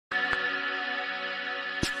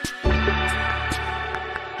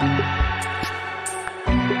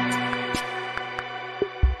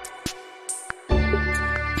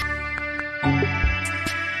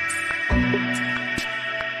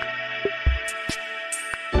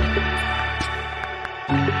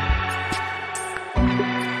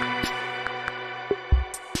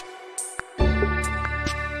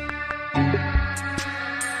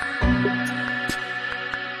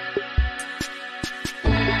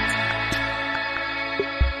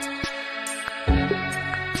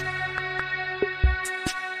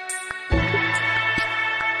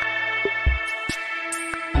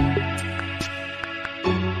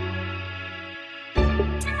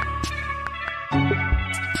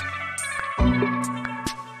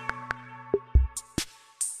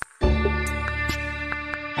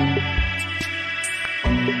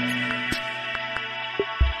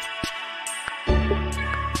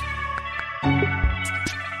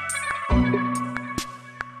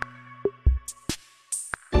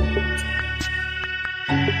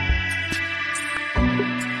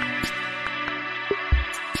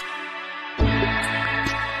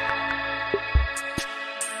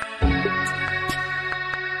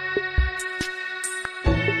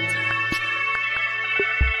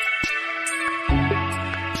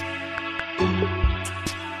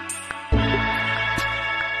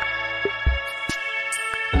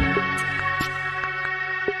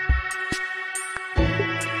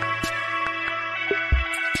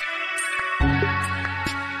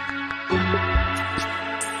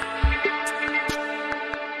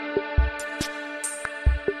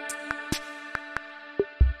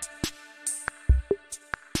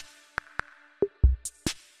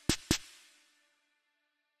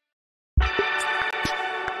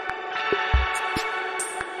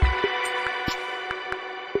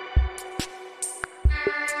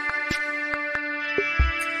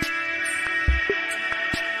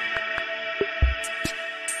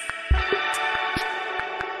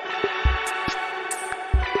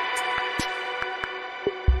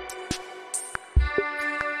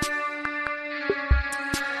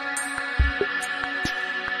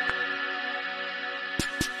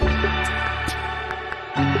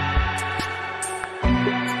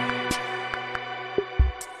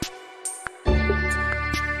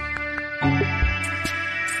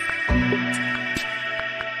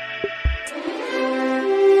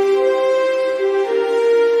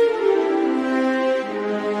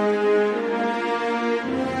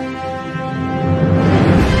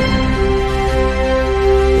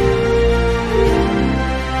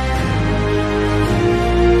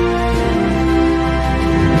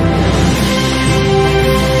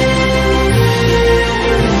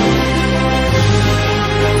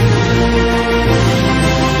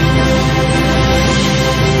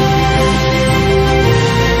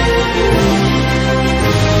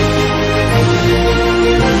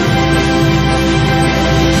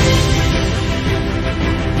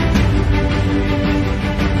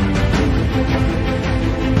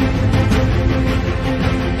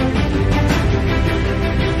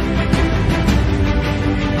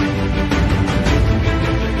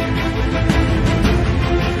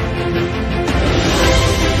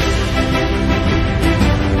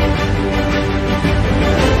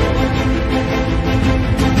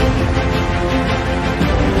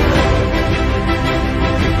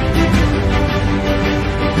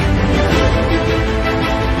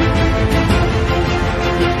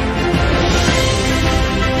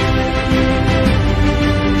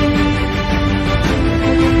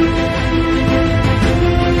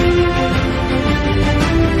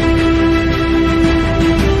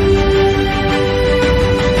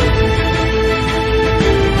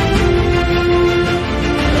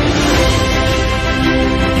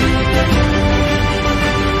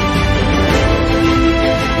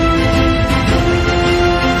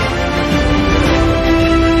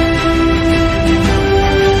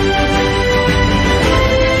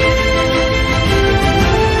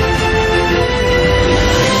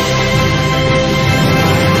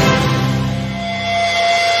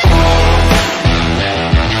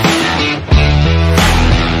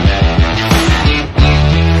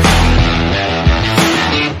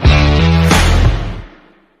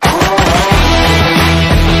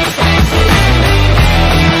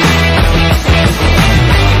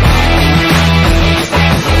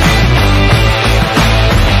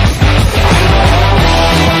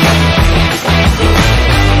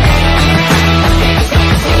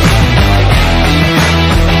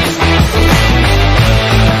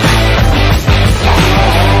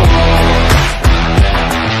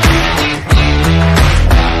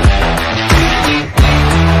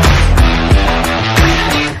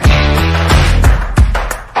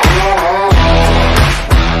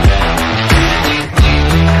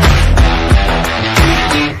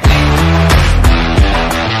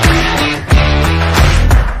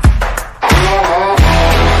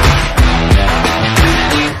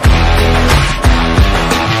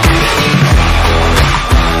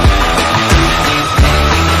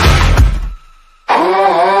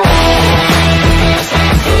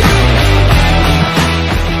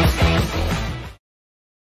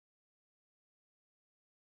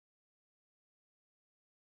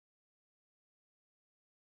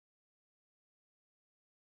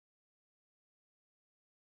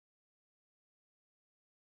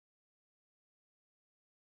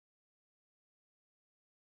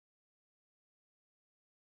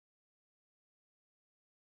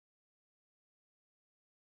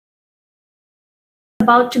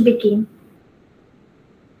About to begin.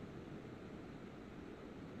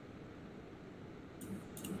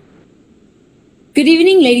 Good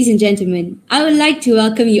evening, ladies and gentlemen. I would like to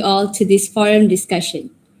welcome you all to this forum discussion.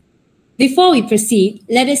 Before we proceed,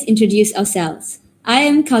 let us introduce ourselves. I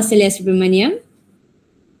am Kausalya Subramaniam.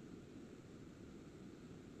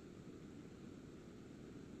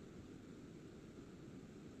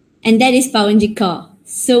 And that is Pawanji Kaur.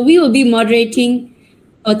 So we will be moderating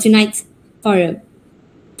for tonight's forum.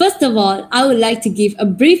 First of all, I would like to give a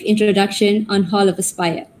brief introduction on Hall of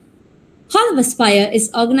Aspire. Hall of Aspire is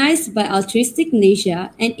organized by Altruistic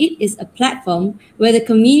Malaysia, and it is a platform where the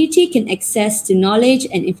community can access to knowledge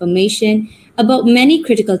and information about many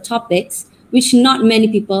critical topics which not many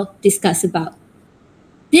people discuss about.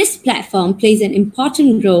 This platform plays an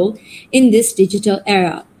important role in this digital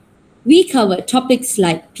era. We cover topics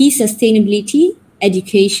like peace sustainability,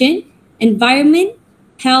 education, environment,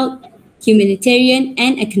 health, humanitarian,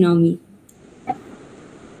 and economy.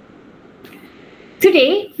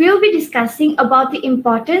 Today, we'll be discussing about the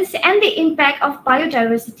importance and the impact of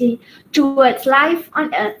biodiversity towards life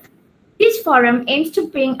on Earth. This forum aims to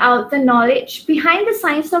bring out the knowledge behind the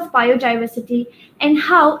science of biodiversity and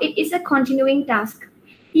how it is a continuing task.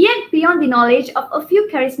 Yet, beyond the knowledge of a few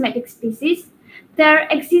charismatic species, there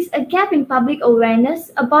exists a gap in public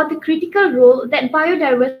awareness about the critical role that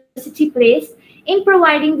biodiversity plays in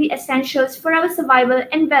providing the essentials for our survival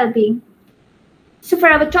and well-being. So for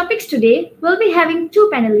our topics today, we'll be having two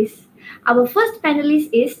panelists. Our first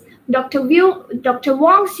panelist is Dr.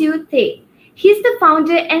 Wong Siu Tay. He's the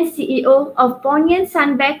founder and CEO of Bornean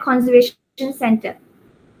Sun Bear Conservation Center.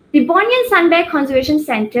 The Bornean Sun Bear Conservation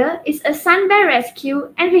Center is a sun bear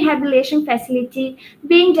rescue and rehabilitation facility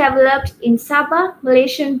being developed in Sabah,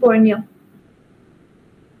 Malaysia, and Borneo.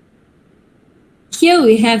 Here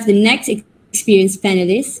we have the next experienced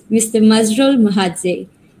panelist, Mr. Mazrul Mahadze.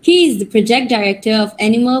 He is the Project Director of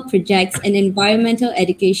Animal Projects and Environmental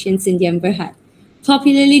Education Sdn Bhd,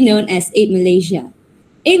 popularly known as AID Malaysia.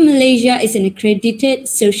 AID Malaysia is an accredited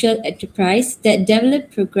social enterprise that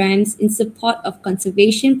develops programs in support of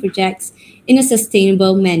conservation projects in a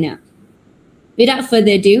sustainable manner. Without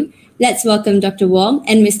further ado, let's welcome Dr. Wong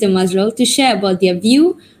and Mr. Mazrul to share about their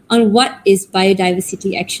view on what is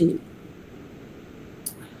biodiversity actually.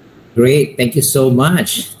 Great. Thank you so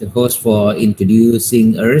much, the host, for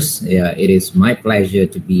introducing us. It is my pleasure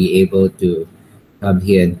to be able to come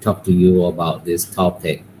here and talk to you about this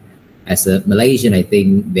topic. As a Malaysian, I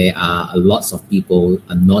think there are lots of people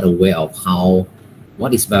are not aware of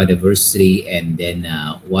what is biodiversity and then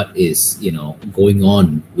what is going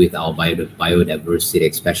on with our biodiversity,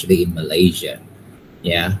 especially in Malaysia.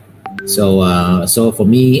 Yeah. So for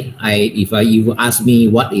me, if you ask me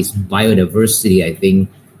what is biodiversity, I think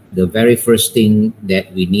the very first thing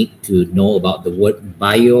that we need to know about the word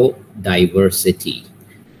biodiversity.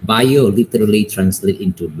 Bio literally translates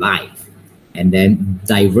into life, and then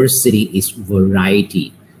diversity is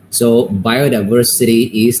variety. So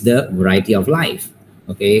biodiversity is the variety of life,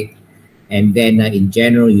 okay? And then in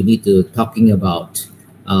general, you need to talking about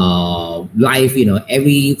life,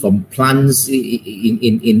 from plants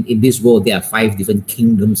in this world, there are 5 different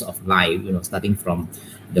kingdoms of life, starting from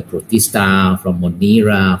the protista, from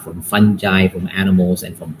monera, from fungi, from animals,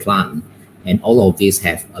 and from plant. And all of these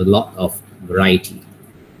have a lot of variety.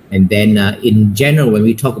 And then in general, when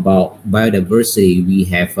we talk about biodiversity, we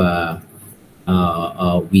have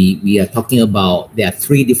we are talking about there are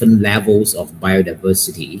 3 different levels of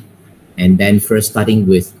biodiversity. And then first starting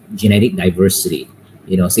with genetic diversity.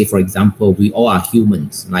 Say for example, we all are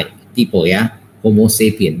humans, like people, yeah, Homo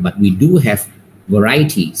sapien, but we do have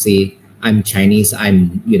variety. Say I'm Chinese,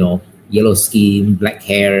 I'm, yellow skin, black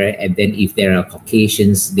hair. And then if there are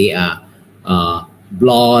Caucasians, they are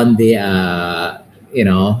blonde, they are,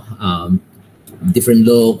 different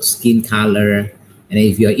looks, skin color. And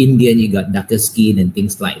if you're Indian, you got darker skin and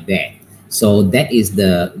things like that. So that is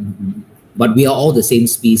but we are all the same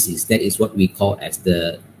species. That is what we call as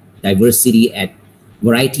the variety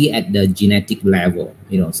at the genetic level.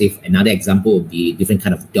 Say another example would be different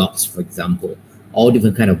kind of dogs, for example. All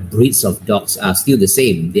different kind of breeds of dogs are still the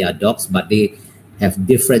same. They are dogs, but they have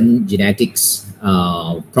different genetics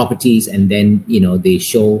properties, and then they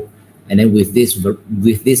show. And then with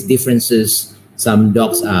these differences, some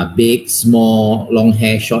dogs are big, small, long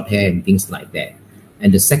hair, short hair, and things like that.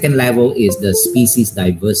 And the second level is the species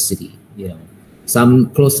diversity. Some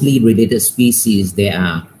closely related species, there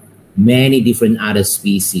are many different other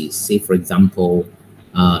species. Say for example,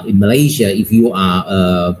 in Malaysia, if you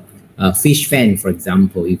are a fish fan, for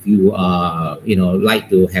example, if you like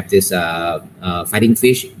to have this fighting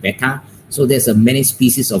fish, betta, so there's many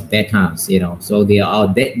species of bettas, so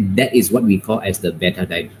that is what we call as the betta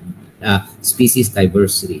species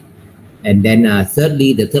diversity. And then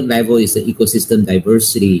thirdly, the third level is the ecosystem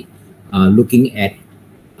diversity, looking at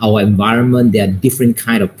our environment. There are different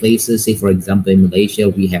kind of places. Say, for example, in Malaysia,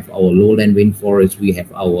 we have our lowland rainforest, we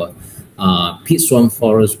have our peat swamp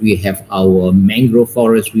forest, we have our mangrove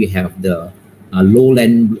forest, we have the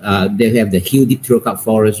lowland, they have the hill deep tropical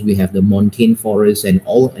forest, we have the montane forest, and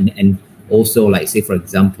also, like, say, for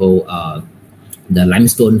example, the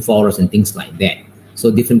limestone forest and things like that.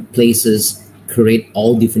 So different places create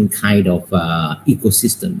all different kind of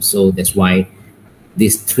ecosystems. So that's why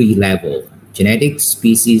these three level: genetics,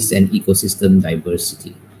 species, and ecosystem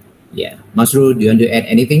diversity. Yeah. Masru, do you want to add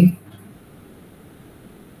anything?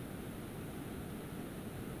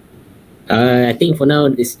 I think for now,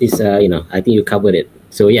 this is I think you covered it.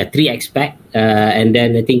 So yeah, three aspects, and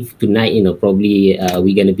then I think tonight, probably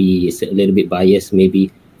we're gonna be a little bit biased,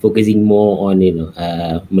 maybe focusing more on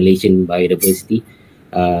Malaysian biodiversity.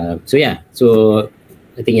 So yeah, so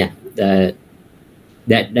I think that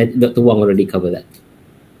Dr. Wong already covered that.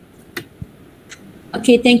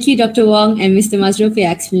 Okay, thank you, Dr. Wong and Mr. Masro, for your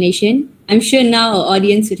explanation. I'm sure now our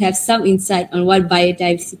audience would have some insight on what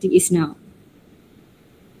biodiversity is now.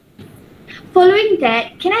 Following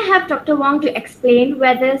that, can I have Dr. Wong to explain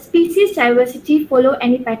whether species diversity follow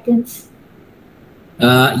any patterns?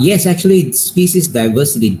 Yes, actually, species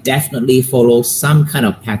diversity definitely follows some kind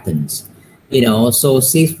of patterns. So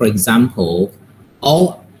say, for example,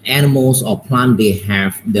 all animals or plants, they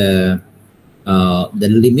have the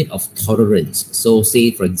limit of tolerance. So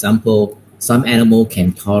say, for example, some animal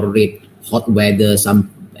can tolerate hot weather,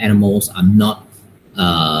 some animals are not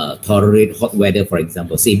tolerate hot weather. For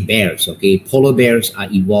example, say bears. Okay, polar bears are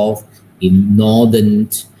evolved in northern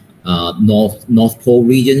North Pole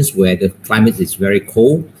regions where the climate is very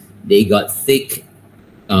cold. They got thick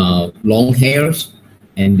long hairs,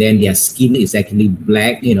 and then their skin is actually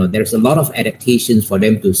black. There's a lot of adaptations for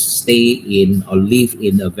them to stay in or live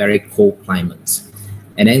in a very cold climate.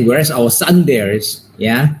 And then whereas our sun bears,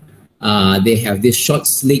 they have this short,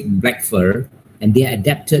 sleek black fur, and they are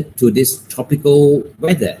adapted to this tropical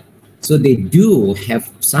weather. So they do have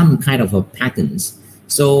some kind of a patterns.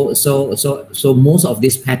 So most of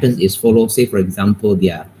these patterns is follow, say, for example,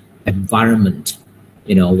 their environment.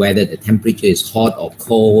 Whether the temperature is hot or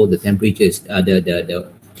cold, the temperature is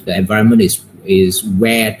the environment is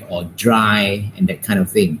wet or dry, and that kind of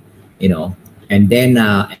thing. And then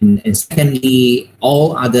and secondly,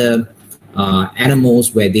 all other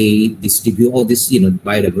animals where they distribute all this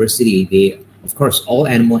biodiversity, they, of course, all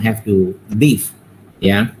animals have to live,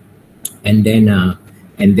 and then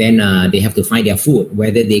they have to find their food.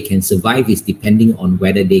 Whether they can survive is depending on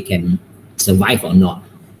whether they can survive or not.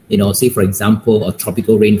 Say, for example, a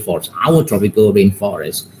tropical rainforest. Our tropical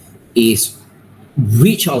rainforest is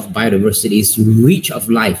rich of biodiversity, is rich of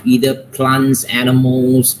life, either plants,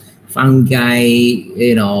 animals, fungi,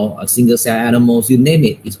 single cell animals, you name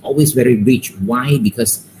it. It's always very rich. Why?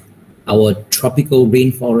 Because our tropical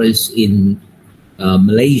rainforest in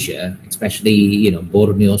Malaysia, especially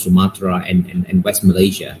Borneo, Sumatra, and West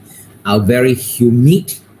Malaysia, are very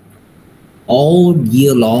humid all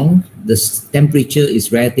year long. The temperature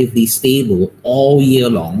is relatively stable all year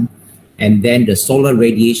long, and then the solar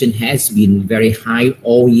radiation has been very high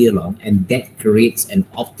all year long, and that creates an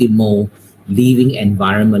optimal living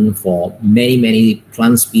environment for many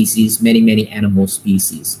plant species, many animal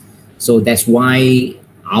species. So that's why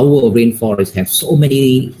our rainforests have so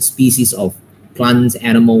many species of plants,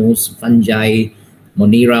 animals, fungi,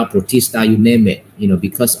 Monera, Protista, you name it,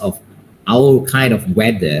 because of our kind of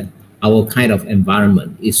weather, our kind of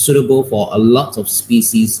environment is suitable for a lot of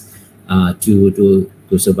species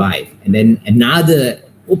to survive. And then another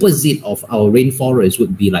opposite of our rainforest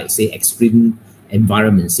would be like, say, extreme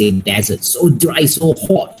environment, say desert, so dry, so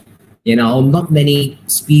hot, not many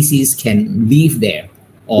species can live there,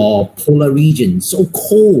 or polar region, so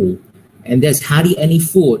cold, and there's hardly any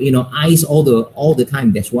food, ice all the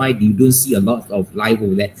time. That's why you don't see a lot of life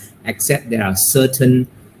over there, except there are certain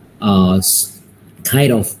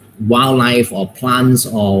kind of wildlife or plants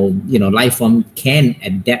or life form can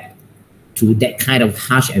adapt to that kind of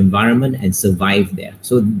harsh environment and survive there.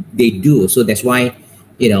 So they do. So that's why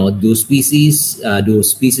do species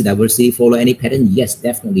diversity follow any pattern? Yes,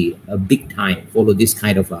 definitely, a big time follow this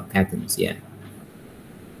kind of patterns. Yeah.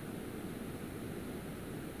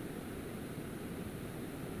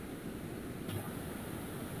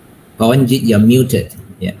 Pawanjit, you're muted.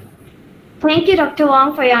 Yeah. Thank you, Dr.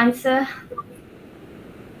 Wong, for your answer.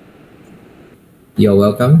 You're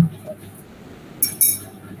welcome.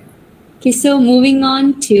 Okay, so moving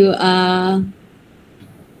on to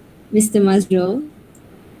Mr. Masro.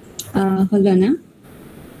 Hold on.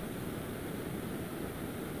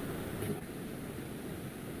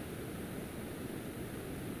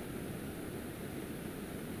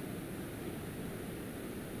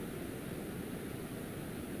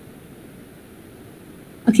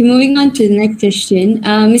 Okay, moving on to the next question.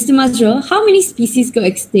 Mr. Mazrul, how many species go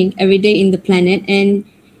extinct every day in the planet? And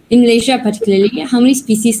in Malaysia particularly, how many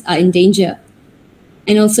species are in danger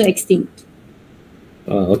and also extinct?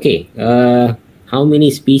 Okay. How many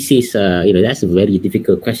species? That's a very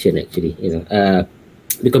difficult question actually.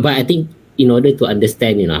 Because but I think in order to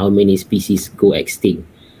understand, how many species go extinct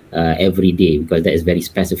every day, because that is very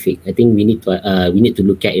specific. I think we need to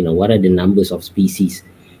look at what are the numbers of species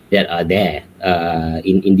that are there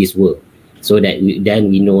in this world, so that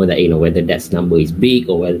then we know that whether that number is big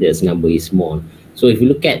or whether that number is small. So if you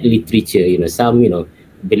look at literature, some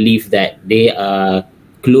believe that they are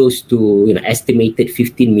close to estimated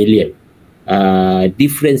 15 million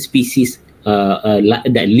different species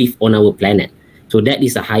that live on our planet. So that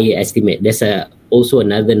is a higher estimate. There's also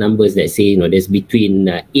another numbers that say there's between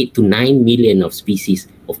 8 to 9 million of species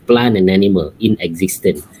of plant and animal in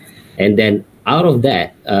existence. And then out of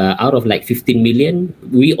that, out of like 15 million,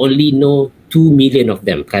 we only know 2 million of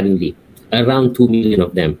them currently. Around 2 million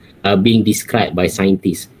of them are being described by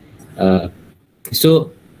scientists.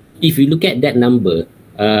 So if you look at that number,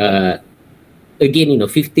 again,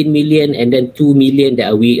 15 million and then 2 million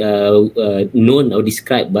that we known or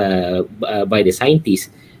described by the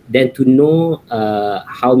scientists, then to know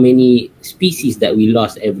how many species that we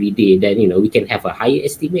lost every day, then we can have a higher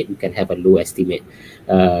estimate, we can have a low estimate.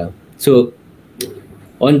 So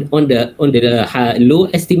on the low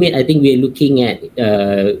estimate, I think we are looking at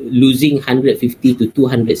losing 150 to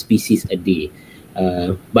 200 species a day.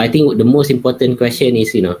 But I think the most important question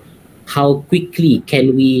is, how quickly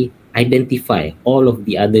can we identify all of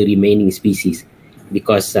the other remaining species?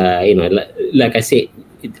 Because like I said,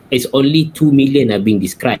 it's only 2 million are being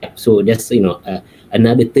described. So that's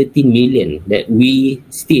another 13 million that we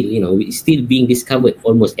still being discovered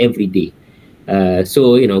almost every day.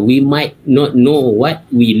 So we might not know what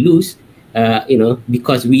we lose,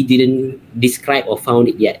 because we didn't describe or found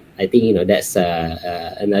it yet. I think that's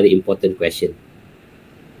another important question.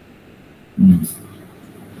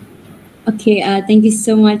 Okay, thank you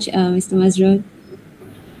so much, Mr. Mazrul.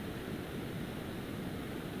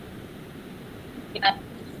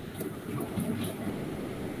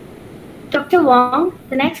 Dr. Wong,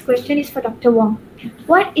 the next question is for Dr. Wong.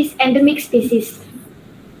 What is endemic species?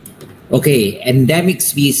 Okay, endemic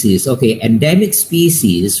species. Okay, endemic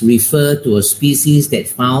species refer to a species that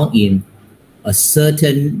found in a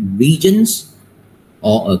certain regions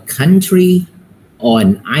or a country or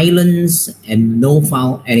an islands and no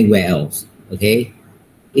found anywhere else. Okay,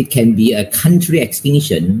 it can be a country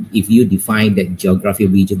extinction if you define that geographic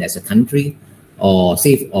region as a country, or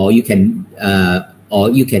you can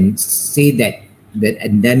say that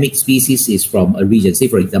endemic species is from a region. Say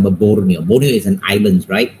for example, Borneo. Borneo is an island,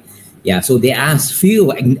 right? Yeah, so there are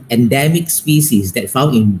few endemic species that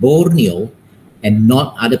found in Borneo and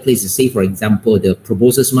not other places. Say for example, the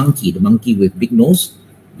proboscis monkey, the monkey with big nose.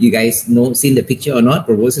 You guys seen the picture or not?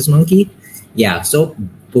 Proboscis monkey. Yeah, so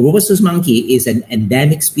proboscis monkey is an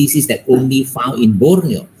endemic species that only found in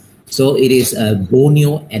Borneo. So it is a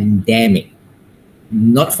Borneo endemic,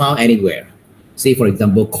 not found anywhere. Say for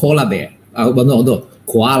example, koala bear.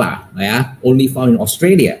 Koala. Yeah, only found in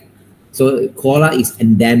Australia. So koala is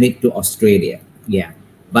endemic to Australia. Yeah,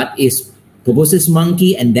 but is proboscis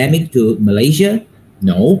monkey endemic to Malaysia?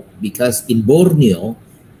 No, because in Borneo,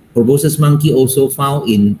 proboscis monkey also found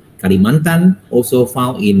in Kalimantan, also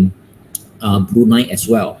found in Brunei as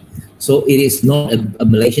well. So it is not a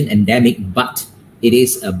Malaysian endemic, but it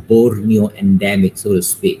is a Borneo endemic, so to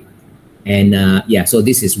speak. And so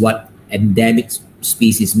this is what endemic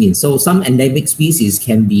species means. So some endemic species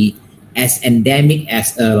can be as endemic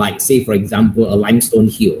as like say for example a limestone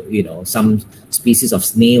hill. Some species of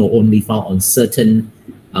snail only found on certain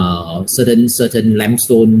limestone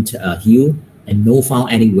hill and no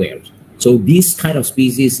found anywhere. So this kind of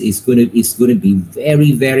species is going to be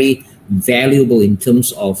very, very valuable in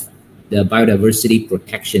terms of the biodiversity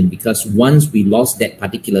protection, because once we lost that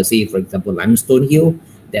particular, say for example limestone hill,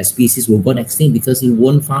 that species will go extinct because it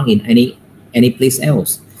won't found in any place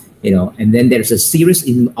else. And then there's a series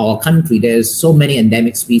in our country. There's so many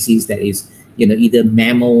endemic species that is, either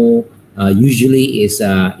mammal, usually is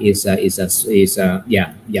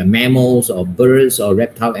mammals or birds or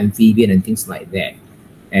reptile, amphibian, and things like that.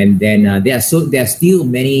 And then there are still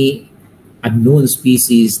many unknown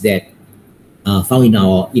species that found in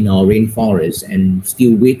our rainforest, and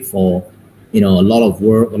still wait for a lot of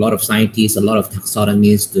work, a lot of scientists, a lot of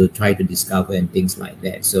taxonomists to try to discover and things like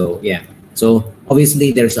that. So yeah. So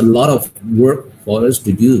obviously there's a lot of work for us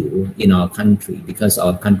to do in our country, because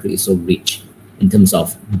our country is so rich in terms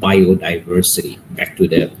of biodiversity. Back to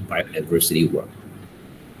the biodiversity work.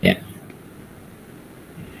 Yeah.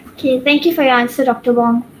 Okay, thank you for your answer, Dr.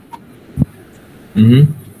 Wong.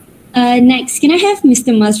 Next, can I have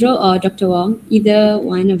Mr. Mazro or Dr. Wong, either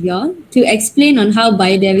one of y'all, to explain on how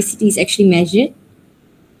biodiversity is actually measured?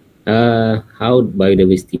 How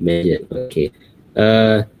biodiversity measured? Okay.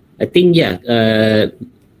 I think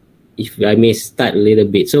if I may start a little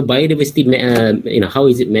bit. So biodiversity, how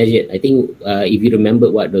is it measured? I think if you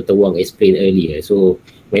remember what Dr. Wong explained earlier. So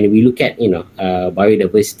when we look at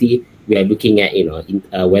biodiversity, we are looking at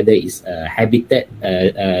whether it's habitat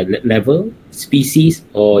level, species,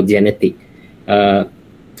 or genetic.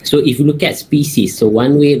 So if you look at species, so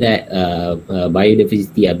one way that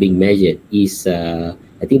biodiversity are being measured is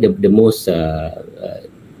I think the most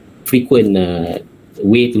frequent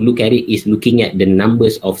way to look at it is looking at the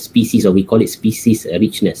numbers of species, or we call it species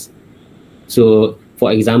richness. So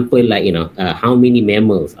for example, like how many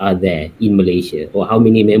mammals are there in Malaysia, or how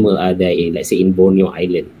many mammals are there in, let's say, in Borneo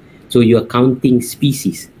Island. So you're counting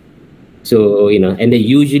species. So and then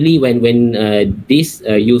usually when this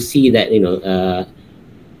you see that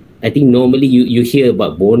I think normally you hear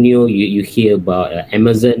about Borneo, you hear about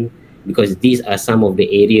Amazon, because these are some of the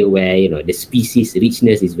area where the species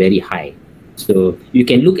richness is very high. So you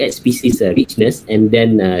can look at species richness, and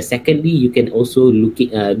then secondly you can also look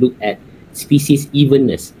at species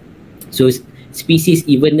evenness. So species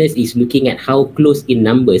evenness is looking at how close in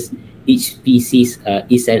numbers each species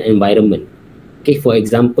is an environment. Okay, for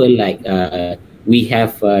example, like we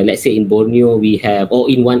have let's say in Borneo we have, or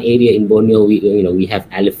in one area in Borneo we have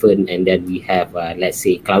elephant, and then we have let's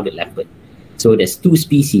say clouded leopard. So there's two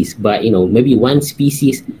species, but maybe one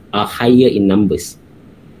species are higher in numbers.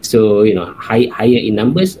 So higher in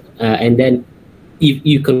numbers, and then if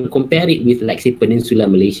you can compare it with, like, say, Peninsula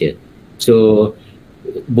Malaysia. So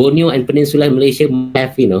Borneo and Peninsula Malaysia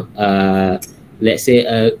have let's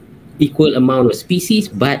say equal amount of species,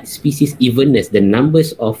 but species evenness, the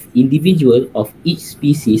numbers of individual of each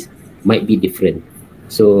species might be different.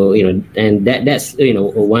 So and that's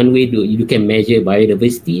one way you can measure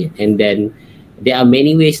biodiversity. And then there are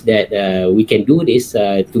many ways that we can do this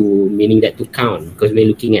to count, because we're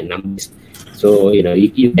looking at numbers. So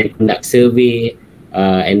you can conduct survey,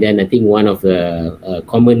 and then I think one of the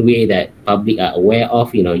common way that public are aware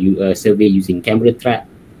of, you survey using camera trap,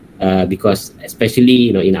 because especially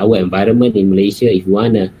in our environment in Malaysia, if you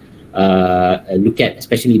want to look at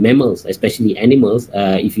especially mammals, especially animals,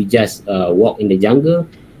 if you just walk in the jungle,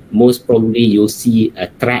 most probably you'll see a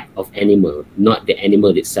track of animal, not the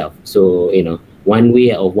animal itself. So one way,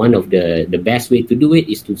 or one of the best way to do it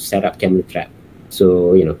is to set up camera trap.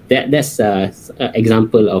 So that's an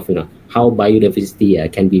example of how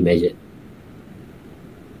biodiversity can be measured.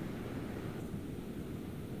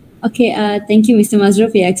 Okay, thank you, Mr. Mazro,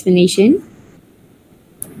 for your explanation.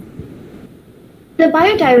 The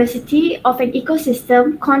biodiversity of an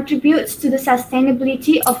ecosystem contributes to the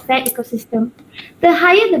sustainability of that ecosystem. The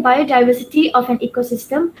higher the biodiversity of an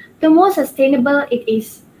ecosystem, the more sustainable it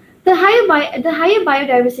is. The higher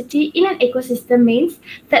biodiversity in an ecosystem means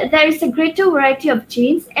that there is a greater variety of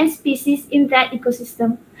genes and species in that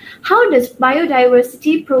ecosystem. How does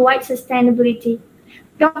biodiversity provide sustainability?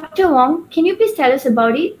 Dr. Wong, can you please tell us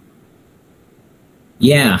about it?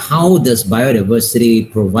 Yeah, how does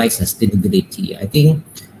biodiversity provide sustainability? I think,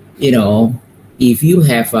 if you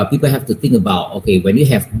have, people have to think about, okay, when you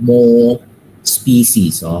have more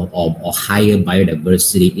species or higher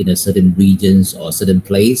biodiversity in a certain regions or certain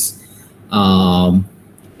place,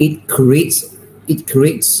 it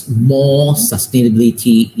creates more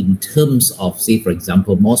sustainability in terms of, say, for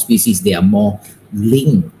example, more species, they are more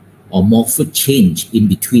linked or more food change in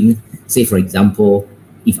between. Say, for example,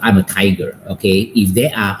 if I'm a tiger, okay, if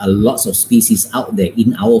there are a lots of species out there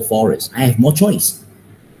in our forest, I have more choice.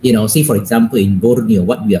 Say, for example, in Borneo,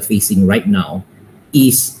 what we are facing right now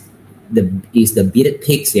is the bearded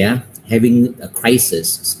pigs, having a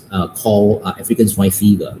crisis called African swine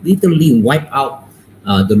fever, literally wipe out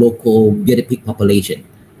the local bearded pig population.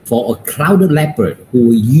 For a clouded leopard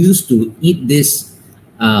who used to eat this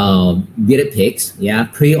bearded pigs,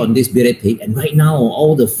 prey on this bearded pig, and right now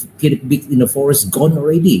all the bearded pigs in the forest gone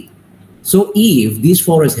already. So if these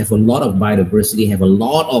forests have a lot of biodiversity, have a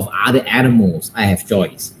lot of other animals, I have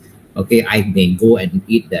choice. Okay, I may go and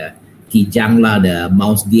eat the kijang la, the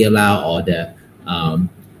mouse deer la, or the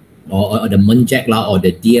or the muntjac la, or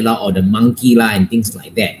the deer la, or the monkey la, and things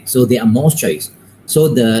like that. So there are more choice.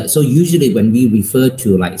 So usually when we refer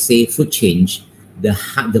to, like, say, food change,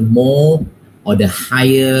 the more or the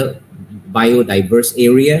higher biodiverse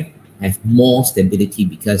area have more stability,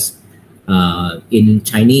 because in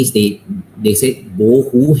Chinese they say bo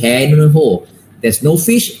hu hai no ho. There's no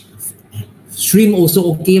fish, shrimp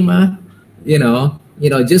also okay ma,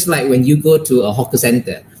 just like when you go to a hawker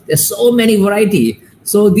center, there's so many variety.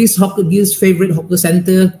 So this favorite hawker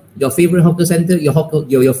center, your favorite hawker center,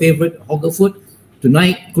 your favorite hawker food,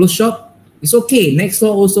 tonight close shop, it's okay. Next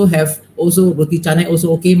door also have roti canai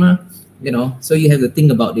also okay ma, So you have to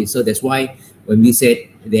think about this. So that's why when we said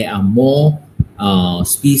there are more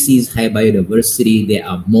species, high biodiversity, they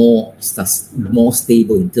are more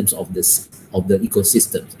stable in terms of the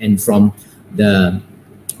ecosystems. And from the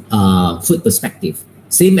food perspective,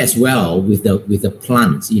 same as well with the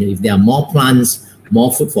plants. If there are more plants,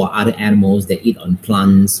 more food for other animals that eat on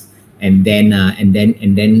plants, and then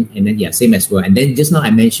same as well. And then just now I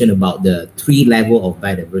mentioned about the 3 level of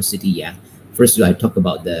biodiversity. Yeah, first I talk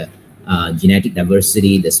about the genetic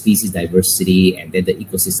diversity, the species diversity, and then the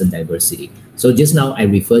ecosystem diversity. So just now I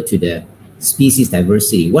referred to the species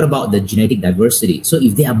diversity. What about the genetic diversity? So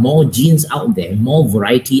if there are more genes out there, more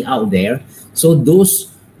variety out there, so those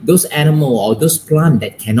animal or those plant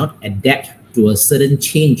that cannot adapt to a certain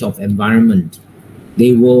change of environment,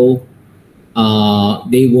 they will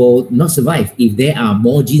not survive. If there are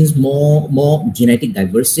more genes, more genetic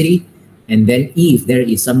diversity, and then if there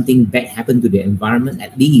is something bad happen to the environment,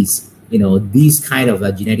 at least these kind of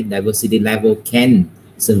a genetic diversity level can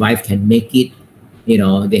survive, can make it.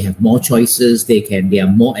 They have more choices. They are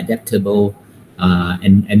more adaptable,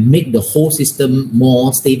 and make the whole system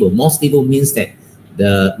more stable. More stable means that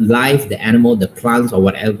the animal, the plants, or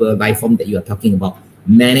whatever life form that you are talking about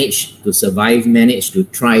manage to survive, manage to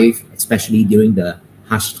thrive, especially during the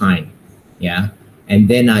harsh time. Yeah. And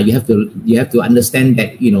then you have to understand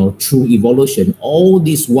that through evolution, all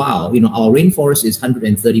this while our rainforest is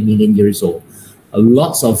 130 million years old.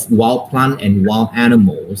 Lots of wild plant and wild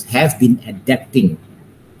animals have been adapting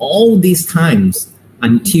all these times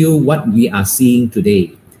until what we are seeing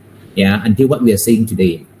today. Yeah, until what we are seeing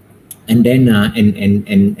today. And then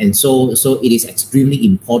so it is extremely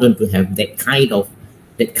important to have that kind of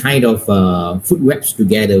food webs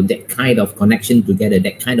together, that kind of connection together,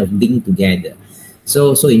 that kind of link together.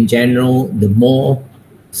 So in general, the more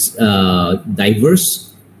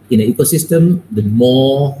diverse in the ecosystem, the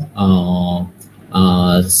more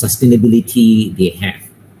sustainability they have,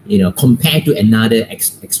 compared to another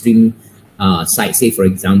extreme site. Say, for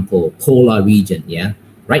example, polar region. Yeah,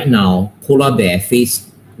 right now, polar bear face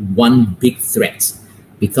one big threat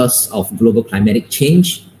because of global climatic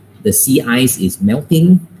change. The sea ice is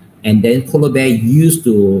melting, and then polar bear used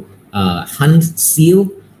to hunt seal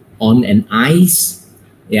on an ice.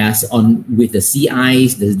 Yes, with the sea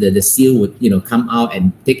ice, the seal would come out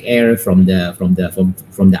and take air from the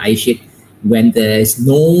ice sheet. When there's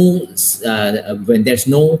no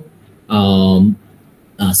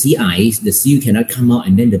sea ice, the seal cannot come out,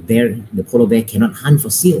 and then the polar bear cannot hunt for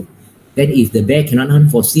seal. Then if the bear cannot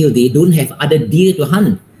hunt for seal, they don't have other deer to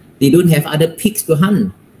hunt. They don't have other pigs to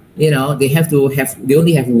hunt. They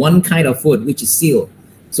only have one kind of food, which is seal.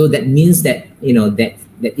 So that means that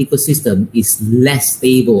that ecosystem is less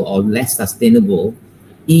stable or less sustainable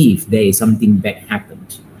if there is something bad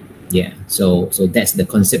happened. Yeah. So that's the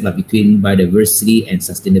concept between biodiversity and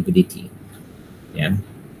sustainability. Yeah.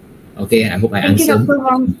 Okay. I hope I answered. Thank you, Dr.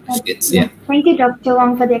 Wong. Yeah. Thank you, Dr.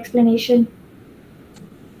 Wong, for the explanation.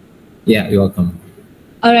 Yeah, you're welcome.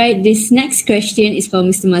 All right. This next question is for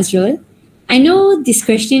Mr. Mazrul. I know this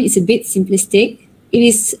question is a bit simplistic. It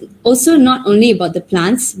is also not only about the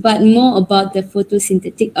plants, but more about the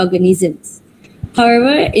photosynthetic organisms.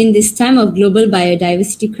 However, in this time of global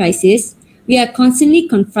biodiversity crisis, we are constantly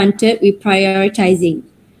confronted with prioritizing.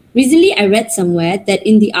 Recently, I read somewhere that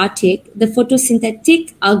in the Arctic, the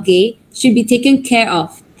photosynthetic algae should be taken care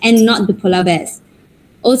of and not the polar bears.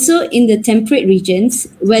 Also, in the temperate regions,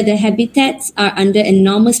 where the habitats are under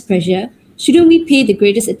enormous pressure, shouldn't we pay the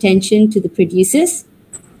greatest attention to the producers?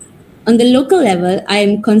 On the local level, I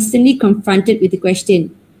am constantly confronted with the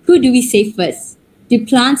question, who do we save first? Do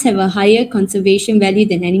plants have a higher conservation value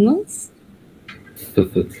than animals?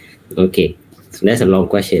 Okay, so that's a long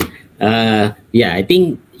question. I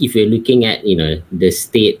think if you're looking at the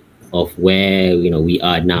state of where we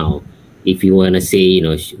are now, if you want to say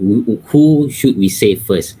who should we save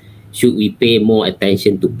first? Should we pay more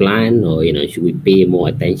attention to plant, or should we pay more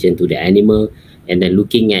attention to the animal? And then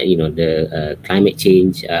looking at the climate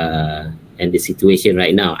change and the situation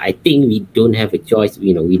right now, I think we don't have a choice.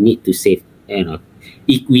 We need to save.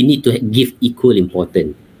 We need to give equal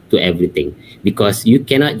importance to everything, because you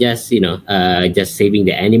cannot just just saving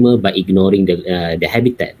the animal by ignoring the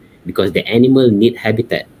habitat, because the animal need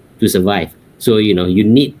habitat to survive. So you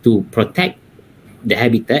need to protect the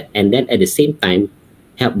habitat and then at the same time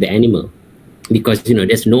help the animal. because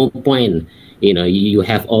there's no point you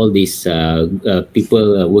have all these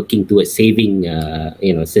people working towards saving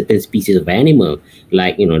certain species of animal,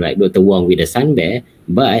 like like Dr. Wong with the sun bear,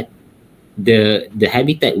 but the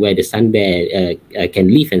habitat where the sun bear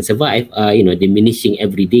can live and survive are diminishing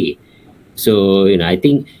every day. So I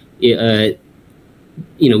think we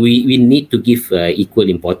need to give equal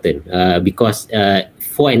importance, because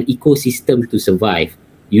for an ecosystem to survive,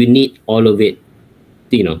 you need all of it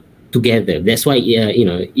together. That's why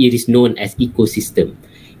it is known as ecosystem,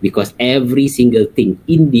 because every single thing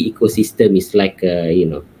in the ecosystem is like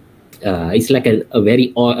it's like a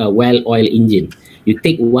very well-oiled engine. You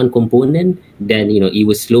take one component, then it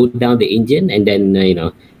will slow down the engine, and then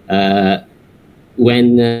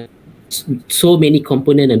when so many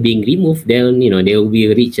components are being removed, then there will be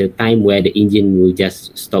reach a time where the engine will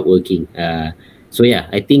just stop working. So yeah,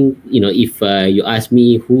 I think if you ask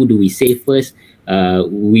me who do we save first,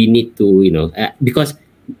 we need to because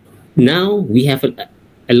now we have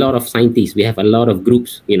a lot of scientists, we have a lot of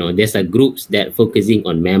groups. There's a groups that focusing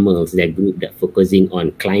on mammals, there are group that focusing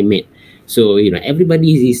on climate. So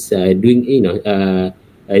everybody is doing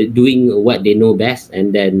doing what they know best,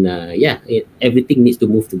 and then everything needs to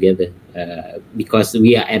move together, because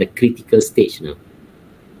we are at a critical stage now.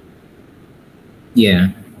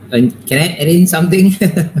 Yeah, and can I add in something?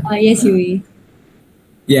 Yes, Yui.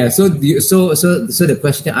 Yeah, so the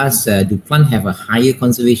question asks, do plants have a higher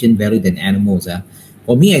conservation value than animals?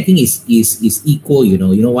 For me, I think is equal. You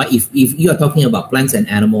know what? If you are talking about plants and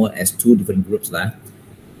animal as two different groups,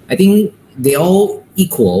 I think they all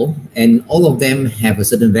equal, and all of them have a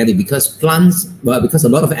certain value, because because a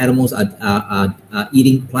lot of animals are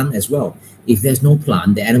eating plant as well. If there's no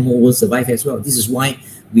plant, the animal will survive as well. This is why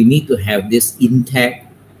we need to have this intact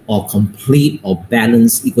or complete or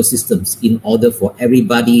balanced ecosystems in order for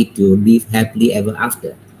everybody to live happily ever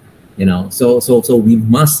after. So we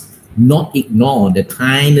must not ignore the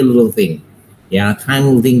tiny little thing, tiny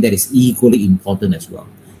little thing that is equally important as well.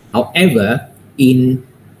 However, in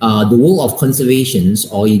the world of conservations,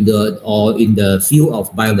 or in the field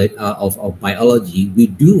of biology, we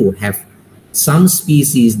do have some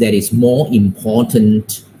species that is more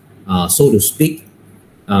important, so to speak,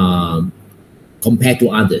 compared to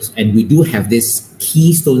others, and we do have this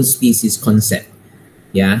keystone species concept.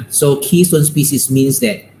 So keystone species means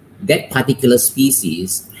that particular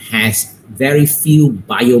species has very few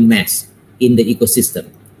biomass in the ecosystem,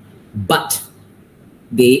 but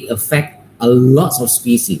they affect a lot of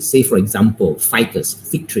species. Say, for example, ficus,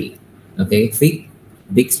 fig tree. Okay, fig,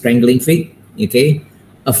 big strangling fig. Okay,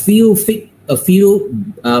 a few figs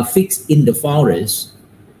in the forest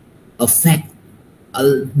affect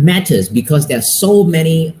matters, because there are so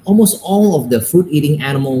many. Almost all of the fruit-eating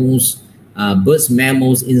animals, birds,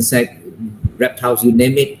 mammals, insects, reptiles, you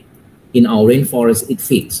name it, in our rainforest, it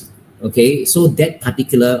figs. Okay, so that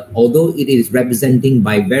particular, although it is representing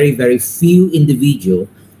by very, very few individuals,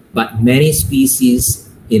 but many species,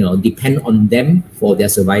 depend on them for their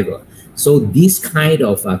survival. So this kind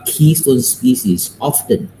of keystone species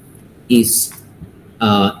often is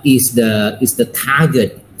the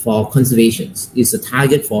target for conservation. Is the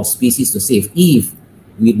target for species to save. If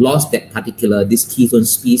we lost this keystone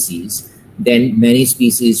species, then many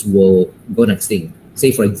species will go extinct.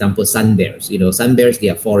 Say, for example, sun bears. Sun bears, they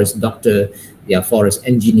are forest doctor, they are forest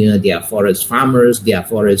engineer, they are forest farmers, they are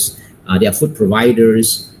food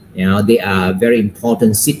providers. They are very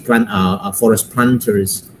important seed plant, forest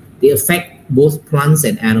planters. They affect both plants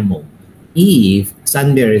and animal. If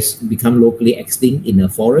sun bears become locally extinct in a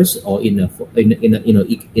forest or in a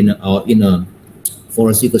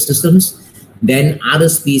forest ecosystems, then other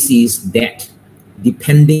species that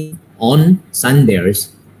depending on sun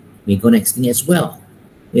bears may go extinct as well.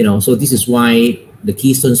 So this is why the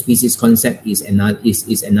keystone species concept is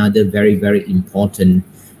another very, very important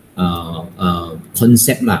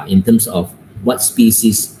concept in terms of what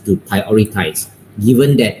species to prioritize,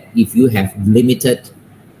 given that if you have limited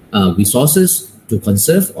resources to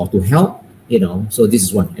conserve or to help, so this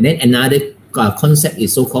is one. And then another concept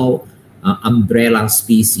is so-called umbrella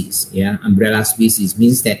species. Umbrella species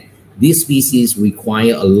means that these species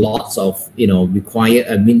require a lot of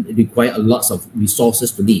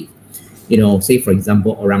resources to live. Say, for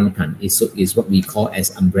example, orangutan is what we call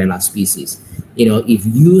as umbrella species. If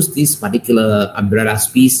you use this particular umbrella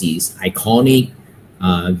species, iconic,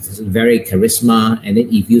 very charisma, and then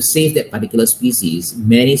if you save that particular species,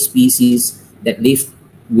 many species that live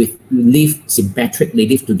sympatrically,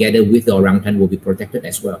 live together with the orangutan will be protected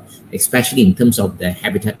as well, especially in terms of the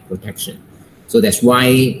habitat protection. So that's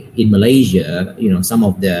why in Malaysia, some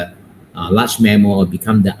of the large mammal or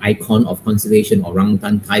become the icon of conservation,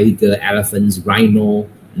 orangutan, tiger, elephants, rhino.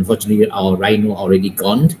 Unfortunately, our rhino already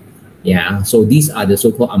gone. Yeah, so these are the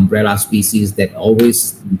so-called umbrella species that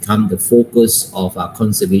always become the focus of our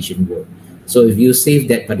conservation work. So if you save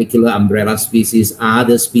that particular umbrella species,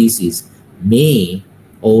 other species may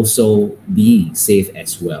also be safe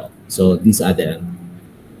as well. So these are the,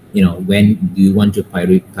 when do you want to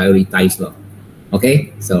prioritize them?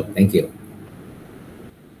 Okay, so thank you.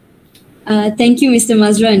 Thank you, Mr.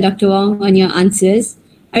 Mazrul and Dr. Wong, on your answers.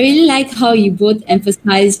 I really like how you both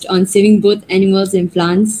emphasized on saving both animals and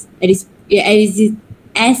plants, as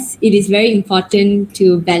it is very important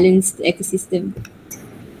to balance the ecosystem.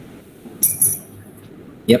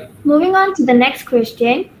 Yep. Moving on to the next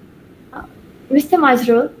question. Mr.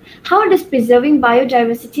 Mazrul, how does preserving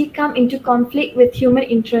biodiversity come into conflict with human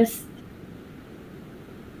interests?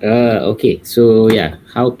 Okay, so yeah,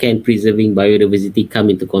 how can preserving biodiversity come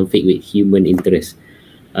into conflict with human interest?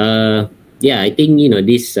 Yeah, I think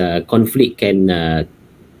this conflict can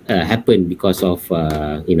happen because of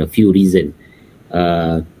few reasons.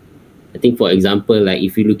 I think, for example, like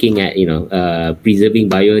if you're looking at preserving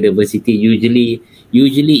biodiversity,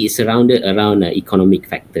 usually it's surrounded around economic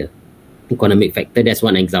factor. That's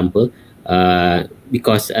one example.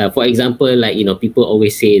 Because for example, like people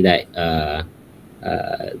always say that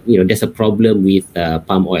there's a problem with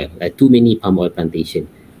palm oil, too many palm oil plantation.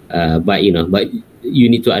 But you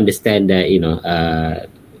need to understand that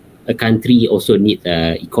a country also needs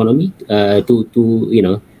economy to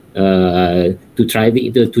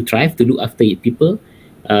thrive, to look after its people.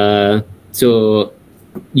 So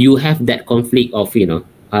you have that conflict of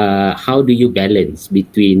how do you balance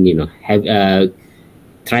between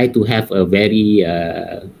try to have a very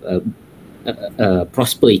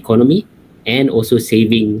prosper economy and also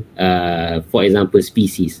saving, for example,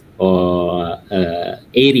 species or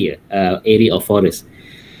area of forest.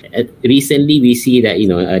 Recently, we see that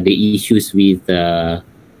the issues with Kuala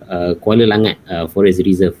Langat Forest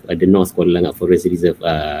Reserve, the North Kuala Langat Forest Reserve,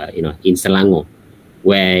 in Selangor,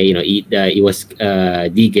 where it was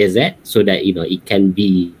de-gazetted so that it can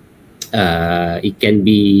be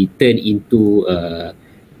turned into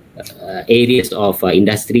areas of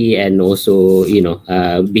industry, and also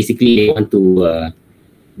basically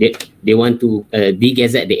they want to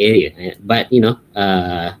de-gazette the area, but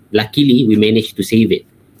luckily we managed to save it.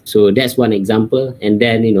 So that's one example. And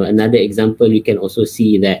then another example, you can also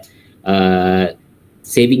see that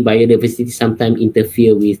saving biodiversity sometimes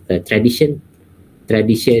interfere with tradition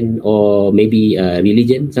or maybe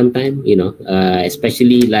religion sometimes,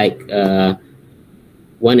 especially like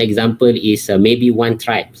one example is maybe one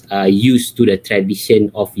tribe used to the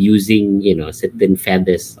tradition of using certain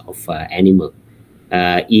feathers of animal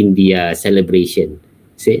in their celebration.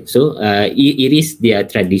 So it is their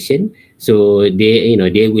tradition. So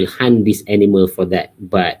they will hunt this animal for that.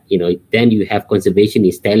 But then you have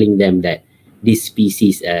conservationists telling them that this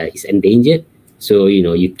species is endangered. So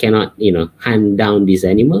you cannot hunt down this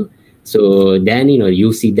animal. So then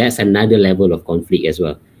you see that's another level of conflict as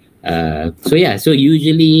well. So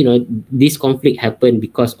usually this conflict happen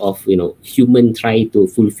because of human try to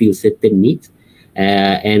fulfill certain needs,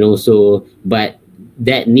 and also but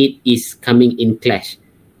that need is coming in clash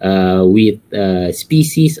with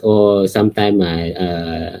species or sometimes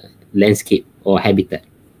landscape or habitat.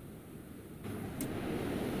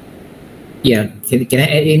 Yeah, can I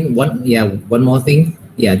add in one more thing?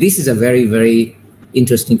 Yeah, this is a very, very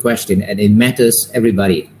interesting question, and it matters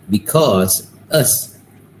everybody, because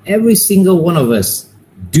every single one of us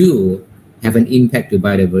do have an impact to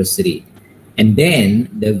biodiversity. And then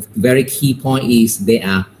the very key point is there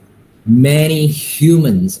are many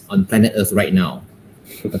humans on planet Earth right now.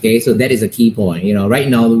 Okay, so that is a key point. Right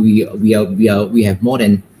now we have more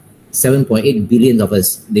than 7.8 billion of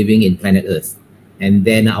us living in planet Earth, and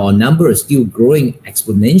then our number is still growing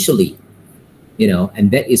exponentially. And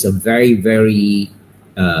that is a very, very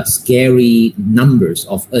scary numbers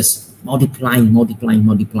of us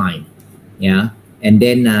multiplying. Yeah, and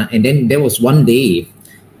then there was one day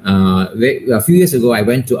a few years ago I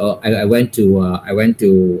went to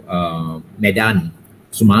Medan,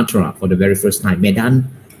 Sumatra, for the very first time. Medan,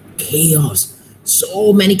 chaos,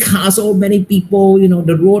 so many cars, so many people,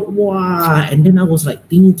 the road, wow. And then I was like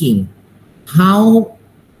thinking how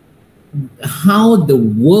the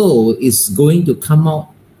world is going to come out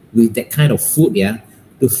with that kind of food,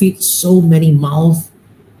 to feed so many mouths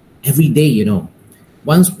every day.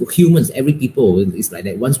 Once humans, every people is like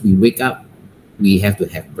that. Once we wake up, we have to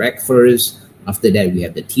have breakfast. After that, we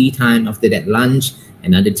have the tea time. After that, lunch.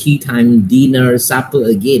 Another tea time, dinner, supper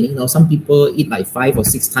again. Some people eat like 5 or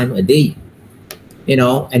 6 times a day.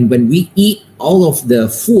 And when we eat, all of the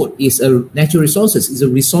food is a natural resources, is a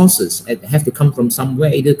resources. It have to come from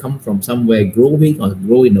somewhere, either come from somewhere growing or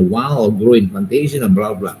grow in the wild or grow in plantation or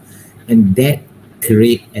blah, blah. And that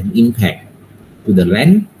create an impact to the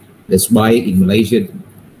land. That's why in Malaysia,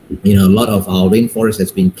 a lot of our rainforest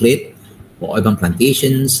has been cleared for oil palm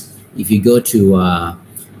plantations. If you go to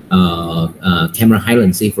Cameron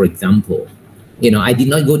Highlands, say for example, I did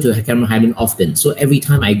not go to Cameron Highland often. So every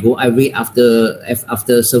time I go, I wait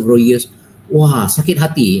after several years. Wow, sakit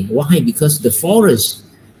hati. Why? Because the forest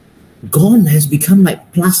gone has become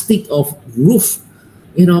like plastic of roof.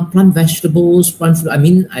 Plant vegetables, plant food. I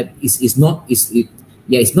mean, it's not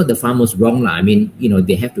the farmers wrong lah. I mean,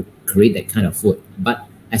 they have to create that kind of food. But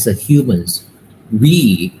as a humans,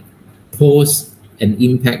 we pose an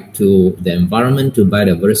impact to the environment, to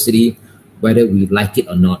biodiversity, whether we like it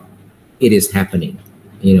or not. It is happening,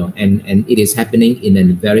 and it is happening in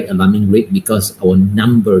a very alarming rate because our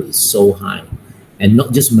number is so high. And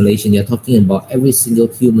not just Malaysian, you're talking about every single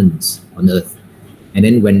humans on earth. And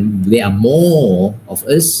then when there are more of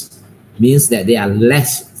us, means that there are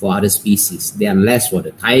less for other species. There are less for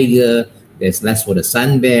the tiger, there's less for the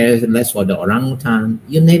sun bear, less for the orangutan,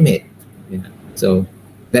 you name it. Yeah. So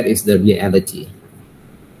that is the reality.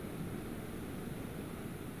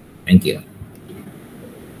 Thank you.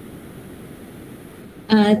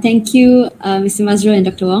 Thank you, Mr. Mazrul and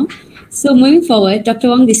Dr. Wong. So moving forward, Dr.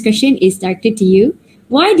 Wong, this question is directed to you.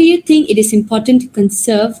 Why do you think it is important to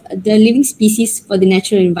conserve the living species for the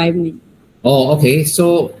natural environment? Oh, okay.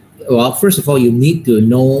 So, well, first of all, you need to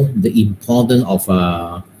know the importance of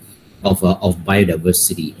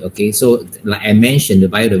biodiversity. Okay, so like I mentioned, the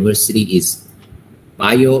biodiversity is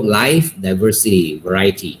life, diversity,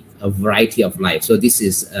 variety, a variety of life. So this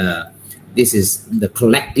is the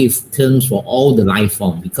collective terms for all the life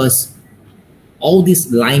forms, because all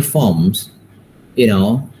these life forms,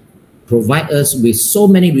 provide us with so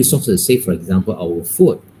many resources. Say, for example, our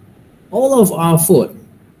food. All of our food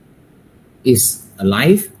is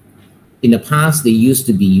alive. In the past, they used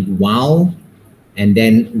to be wild, and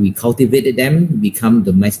then we cultivated them, become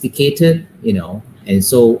domesticated, and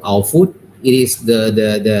so our food, it is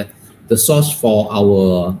the source for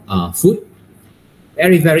our food.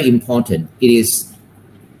 Very, very important. It is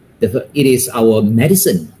our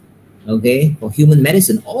medicine, okay, for human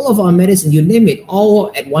medicine. All of our medicine, you name it,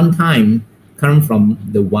 all at one time come from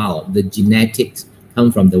the wild. The genetics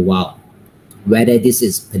come from the wild. Whether this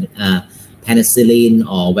is penicillin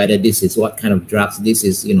or whether this is what kind of drugs, this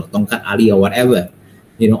is, tongkat ali or whatever,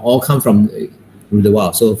 all come from the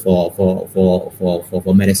wild. So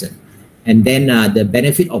for medicine. And then the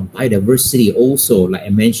benefit of biodiversity also, like I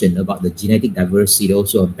mentioned about the genetic diversity,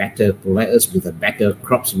 also provide us with a better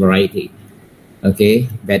crops variety. Okay,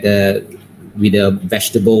 better with the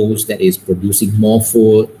vegetables that is producing more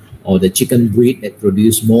food, or the chicken breed that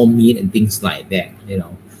produce more meat and things like that.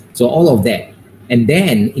 So all of that. And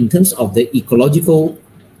then in terms of the ecological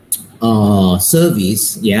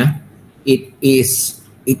service, yeah, it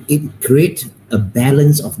creates a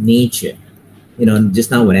balance of nature. Just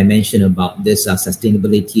now when I mentioned about this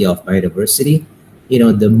sustainability of biodiversity,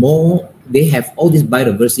 the more they have all this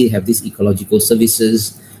biodiversity, have these ecological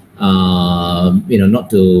services, not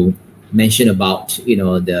to mention about,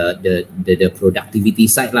 the productivity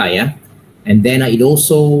side, yeah. And then it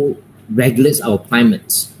also regulates our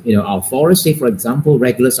climates. Our forests, say for example,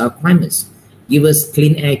 regulates our climates, give us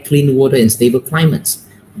clean air, clean water, and stable climates.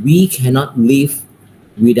 We cannot live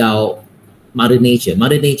without Mother Nature.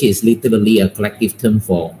 Mother Nature is literally a collective term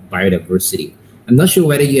for biodiversity. I'm not sure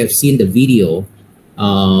whether you have seen the video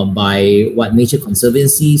by Nature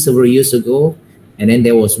Conservancy several years ago. And then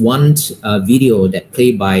there was one video that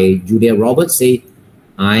played by Julia Roberts, say,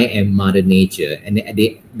 I am Mother Nature. And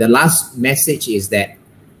the last message is that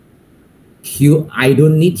I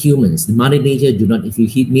don't need humans. Mother Nature do not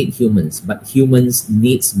need humans, but humans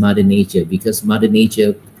needs Mother Nature, because Mother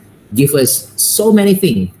Nature gives us so many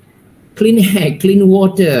things. Clean air, clean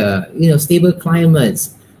water, stable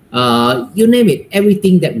climates, you name it,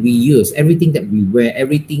 everything that we use, everything that we wear,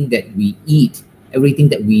 everything that we eat, everything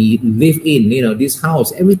that we live in, this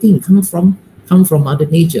house, everything come from Mother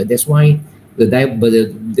Nature. That's why the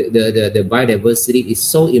biodiversity is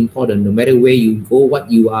so important. No matter where you go,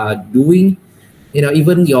 what you are doing,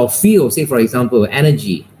 even your field, say for example,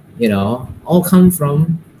 energy, all come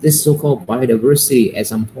from this so-called biodiversity at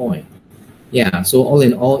some point. Yeah, so all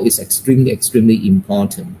in all, it's extremely, extremely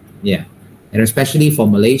important. Yeah, and especially for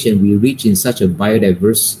Malaysia, we reach in such a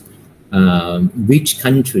biodiverse, rich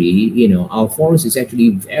country. Our forest is actually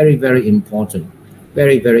very, very important.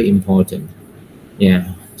 Very, very important.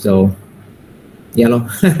 Yeah. So, yeah.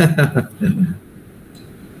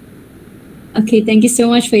 Okay, thank you so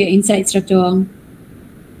much for your insights, Dr. Wong.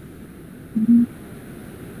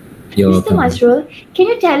 You're Mr. welcome. Masrul, can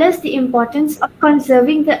you tell us the importance of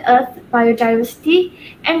conserving the earth biodiversity,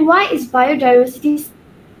 and why is biodiversity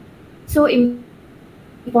so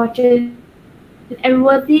important and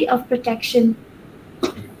worthy of protection?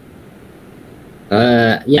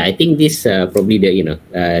 Yeah, I think this probably the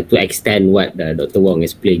to extend what Dr. Wong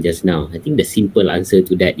explained just now. I think the simple answer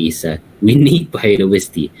to that is we need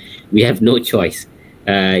biodiversity. We have no choice.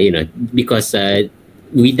 Because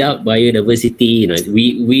without biodiversity,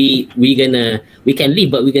 we can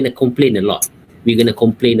live, but we're gonna complain a lot. We're gonna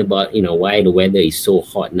complain about why the weather is so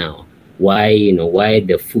hot now. Why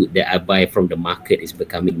the food that I buy from the market is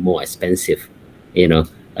becoming more expensive.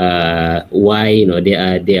 Why there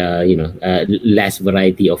are less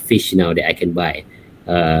variety of fish now that I can buy.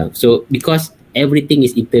 So because everything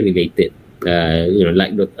is interrelated.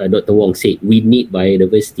 Like Dr. Wong said, we need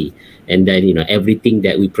biodiversity, and then everything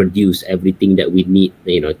that we produce, everything that we need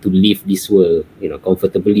to live this world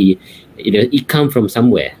comfortably, it comes from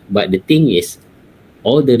somewhere. But the thing is,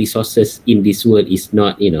 all the resources in this world is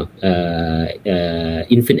not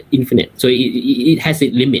infinite. So it has a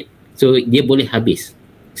limit. So dia boleh habis.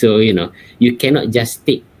 So you cannot just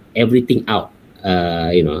take everything out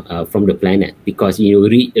from the planet, because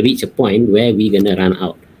reach a point where we're gonna run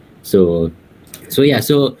out. So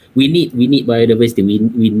we need biodiversity.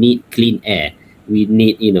 We need clean air. We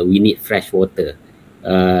need fresh water.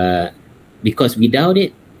 Because without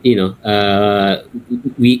it,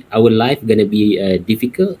 our life gonna be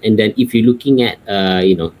difficult. And then if you're looking at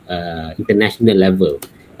international level,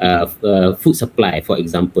 food supply, for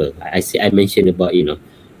example, I mentioned about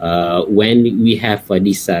when we have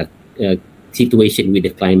this situation with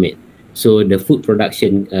the climate, so the food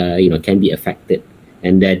production can be affected,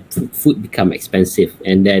 and then food become expensive,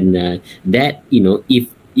 and then that if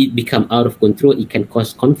it become out of control, it can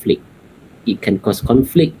cause conflict. It can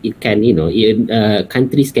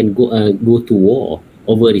countries can go to war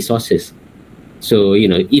over resources. So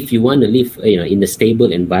if you want to live in a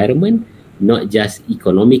stable environment, not just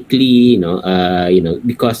economically,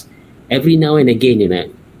 because every now and again,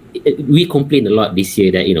 we complain a lot this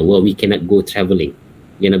year that we cannot go traveling,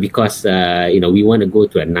 because we want to go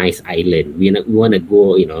to a nice island. We want to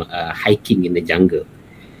go hiking in the jungle,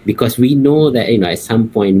 because we know that at some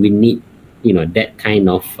point we need that kind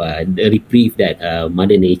of reprieve that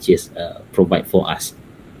Mother Nature provide for us.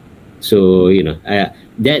 So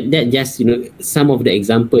that just some of the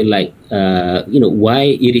example, like why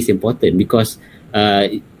it is important, because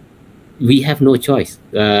we have no choice.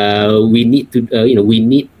 We need to we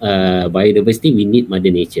need biodiversity. We need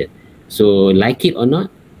Mother Nature. So like it or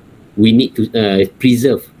not, we need to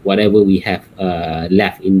preserve whatever we have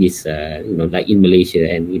left in this like in Malaysia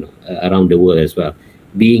and around the world as well.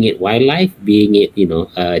 Being it wildlife, being it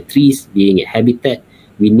trees, being it habitat,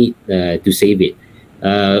 we need to save it.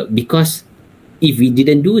 Because if we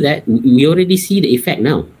didn't do that, we already see the effect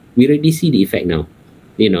now.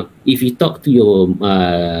 If you talk to your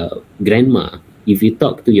grandma, if you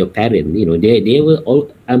talk to your parent, they will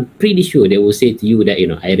all, I'm pretty sure they will say to you that,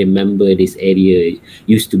 I remember this area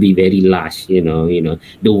used to be very lush, the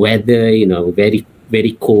weather, very,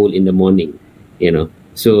 very cold in the morning,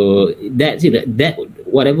 So that's, that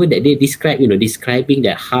whatever that they describe, describing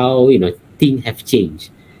that how, things have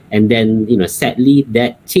changed. And then, sadly,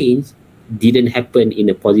 that change didn't happen in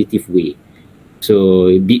a positive way.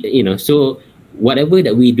 So, so whatever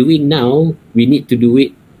that we're doing now, we need to do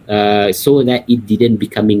it so that it didn't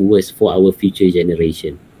becoming worse for our future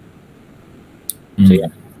generation. So,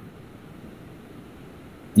 yeah.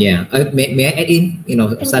 Yeah. May I add in,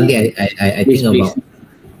 Sunday, I Please, think about,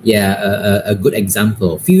 a good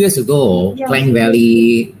example. A few years ago, Klang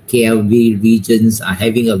Valley, KLV regions are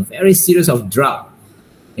having a very serious of drought.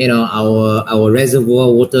 Our reservoir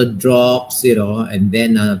water drops, and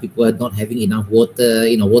then people are not having enough water.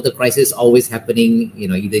 Water crisis always happening,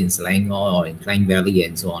 either in Selangor or in Klang Valley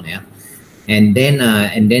and so on. Yeah, and then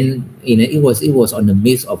it was on the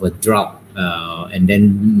midst of a drought, and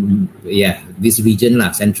then this region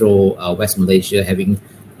central West Malaysia having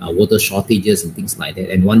water shortages and things like that.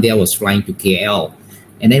 And one day I was flying to KL,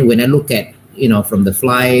 and then when I look at from the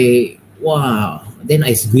fly, wow, then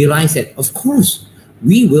I realized that of course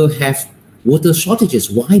we will have water shortages.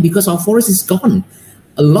 Why? Because our forest is gone.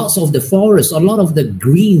 A lot of the forests, a lot of the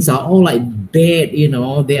greens are all like dead.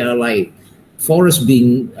 They are like forests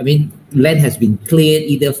land has been cleared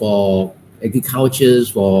either for agriculture,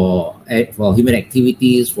 for human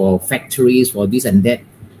activities, for factories, for this and that,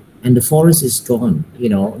 and the forest is gone.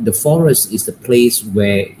 The forest is the place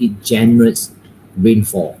where it generates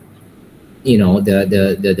rainfall.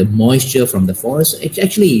 the moisture from the forest.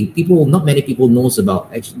 Actually, not many people knows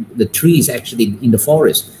about actually the trees actually in the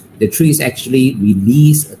forest. The trees actually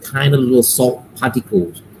release a tiny little salt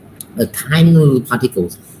particles, and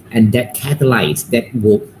that catalyze that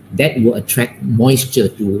will attract moisture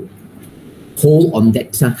to hold on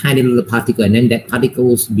that tiny little particle, and then that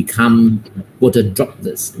particles become water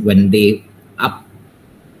droplets when they up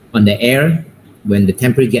on the air. When the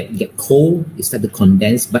temperature get cold, it starts to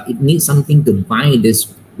condense, but it needs something to bind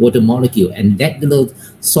this water molecule, and that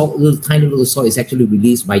tiny little salt is actually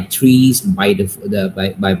released by trees, by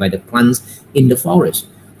the plants in the forest.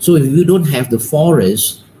 So if you don't have the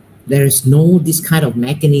forest, there is no this kind of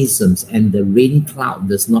mechanisms, and the rain cloud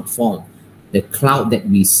does not form. The cloud that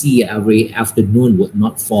we see every afternoon would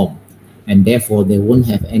not form, and therefore they won't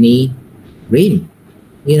have any rain.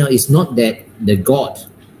 It's not that the God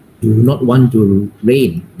do not want to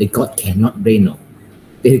rain. The God cannot rain. No.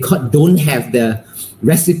 The God don't have the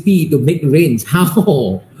recipe to make rains. How?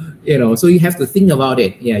 So you have to think about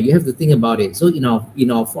it. Yeah, you have to think about it. So in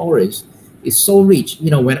our forest, it's so rich.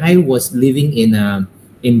 When I was living in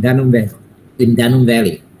Danum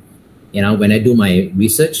Valley, when I do my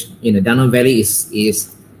research, Danum Valley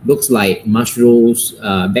is looks like mushrooms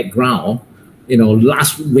background.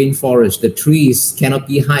 Lush rainforest. The trees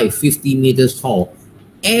canopy high, 50 meters tall.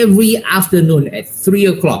 Every afternoon at 3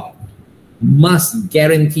 o'clock, must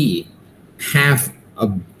guarantee have a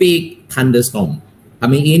big thunderstorm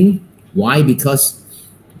coming in. Why? Because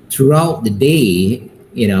throughout the day,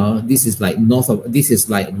 this is like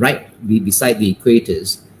right beside the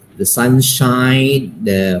equators. The sunshine,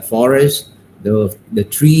 the forest, the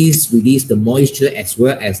trees release the moisture as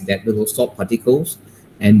well as that little salt particles.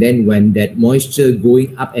 And then when that moisture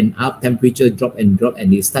going up and up, temperature drop, and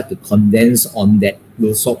they start to condense on that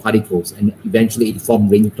little salt particles, and eventually it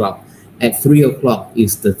forms rain cloud. At 3 o'clock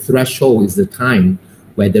is the threshold, is the time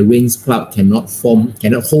where the rain cloud cannot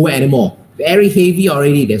hold anymore. Very heavy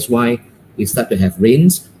already. That's why we start to have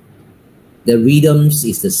rains. The rhythms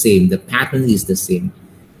is the same. The pattern is the same.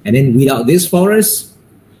 And then without this forest,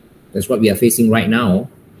 that's what we are facing right now.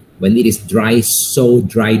 When it is dry, so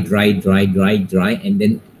dry, and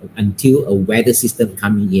then until a weather system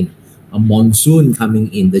coming in, a monsoon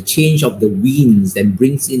coming in, the change of the winds then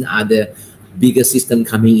brings in other bigger system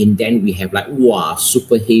coming in, then we have like, wow,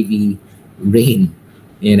 super heavy rain,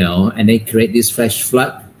 and they create this flash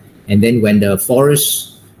flood. And then when the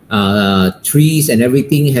forest, trees and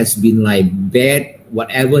everything has been like bad,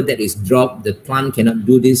 whatever that is dropped, the plant cannot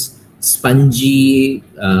do this spongy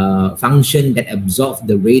function that absorbs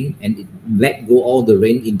the rain, and it let go all the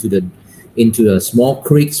rain into a small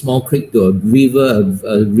creek to a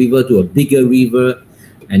river to a bigger river,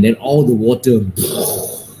 and then all the water,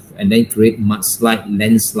 and then create mudslide,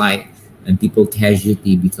 landslide, and people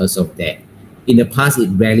casualty because of that. In the past, it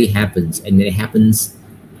rarely happens, and it happens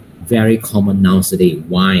very common now today.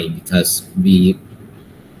 Why? Because we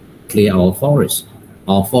clear our forests.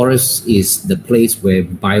 Our forest is the place where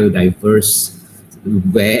biodiverse,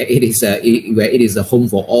 where it is a home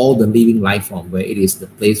for all the living life form, where it is the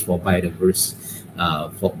place for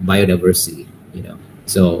biodiversity.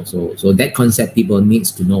 So that concept people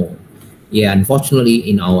needs to know. Yeah, unfortunately,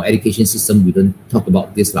 in our education system, we don't talk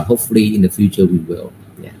about this. But hopefully, in the future, we will.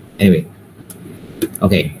 Yeah. Anyway,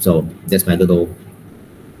 okay. So that's my little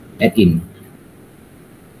add-in.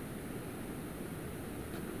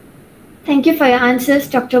 Thank you for your answers,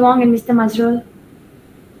 Dr. Wong and Mr. Mazrul.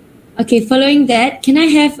 Okay, following that, can I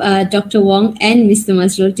have Dr. Wong and Mr.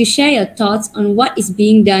 Mazrul to share your thoughts on what is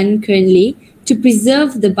being done currently to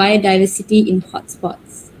preserve the biodiversity in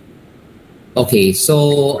hotspots? Okay,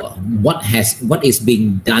 so what is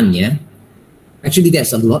being done? Yeah, actually,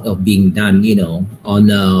 there's a lot of being done.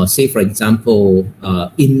 On say for example,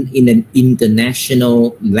 in an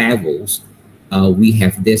international levels, we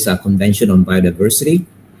have this convention on biodiversity.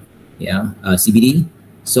 Yeah, CBD.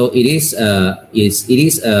 So it is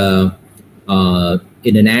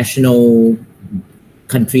international,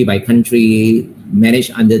 country by country,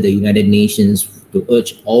 managed under the United Nations to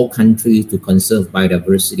urge all countries to conserve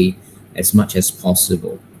biodiversity as much as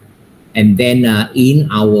possible. And then in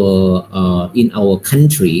our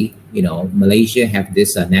country, Malaysia have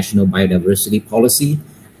this national biodiversity policy,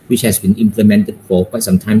 which has been implemented for quite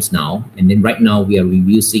some time now. And then right now we are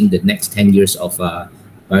reviewing the next 10 years of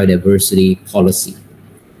biodiversity policy.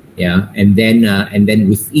 Yeah, and then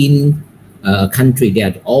within a country,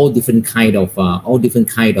 there are all different kind of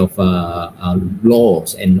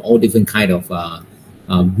laws and all different kind of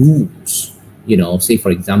rules. Say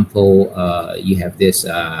for example, you have this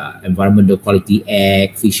Environmental Quality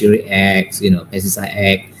Act, Fishery Act, Pesticide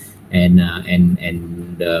Act,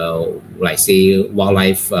 like say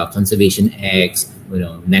wildlife conservation acts,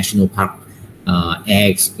 national park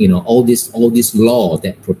acts, all this law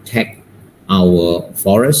that protect our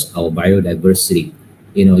forests, our biodiversity.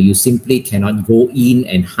 You simply cannot go in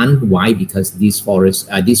and hunt. Why? Because this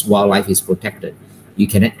wildlife is protected. You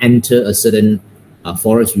cannot enter a certain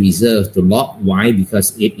forest reserve to log. Why?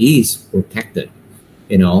 Because it is protected.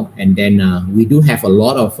 And then we do have a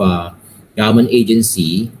lot of government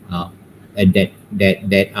agency that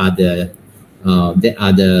are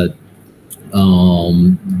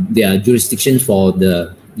jurisdictions for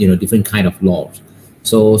the different kind of laws.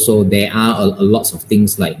 So there are a lots of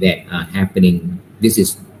things like that happening. This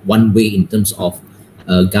is one way in terms of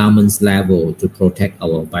government's level to protect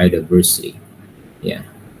our biodiversity. Yeah.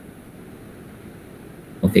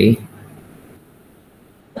 Okay.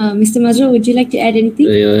 Mr. Mazrul, would you like to add anything?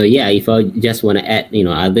 Yeah, if I just want to add,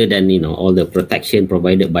 other than, all the protection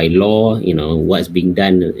provided by law, what's being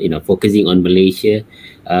done, focusing on Malaysia,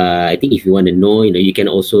 I think if you want to know, you can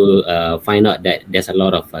also find out that there's a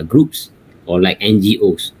lot of groups or like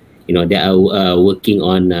NGOs, that are working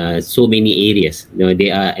on so many areas.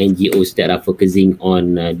 There are NGOs that are focusing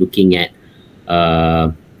on looking at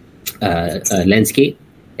landscape.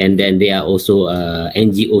 And then there are also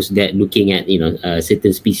NGOs that looking at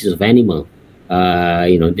certain species of animal.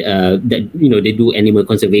 They do animal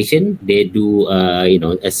conservation. They do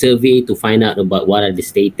a survey to find out about what are the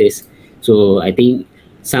status. So I think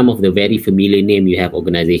some of the very familiar name, you have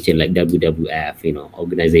organization like WWF,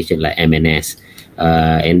 organization like MNS,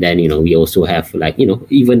 and then we also have like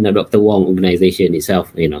even the Dr. Wong organization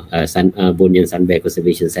itself, Bornean Sun Bear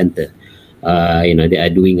Conservation Center. They are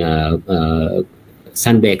doing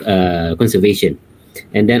sun bear conservation.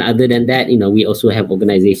 And then other than that, we also have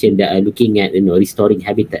organizations that are looking at restoring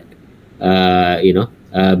habitat,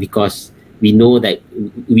 because we know that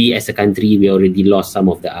we as a country, we already lost some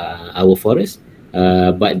of our forests,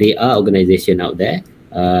 but there are organizations out there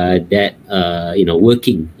that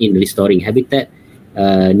working in restoring habitat.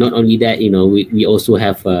 Not only that, we also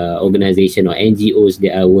have organizations or NGOs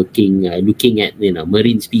that are working looking at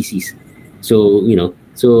marine species. So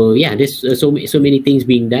so yeah, there's so many things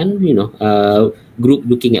being done. Group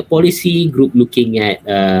looking at policy, group looking at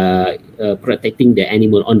protecting the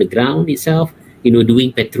animal on the ground itself.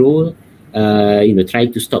 Doing patrol.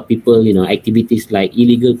 Trying to stop people. Activities like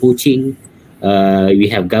illegal poaching. We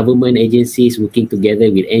have government agencies working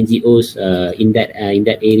together with NGOs in that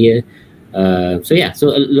area. So yeah, so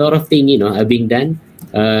a lot of things are being done.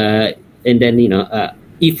 And then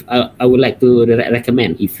if I would like to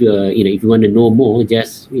recommend, if if you want to know more,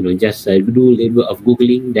 just do a little bit of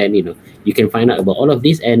Googling, then you can find out about all of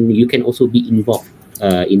this, and you can also be involved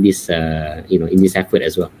in this in this effort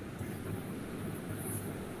as well.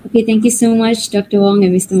 Okay, thank you so much, Dr. Wong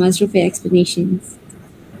and Mr. Mazrul, for your explanations.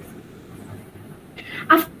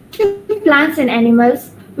 After plants and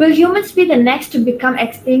animals, will humans be the next to become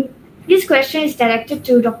extinct? This question is directed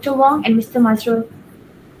to Dr. Wong and Mr. Mazrul.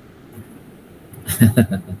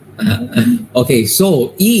 Okay,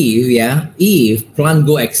 so if plant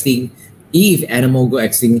go extinct, if animal go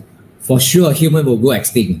extinct, for sure human will go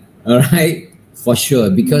extinct. All right, for sure,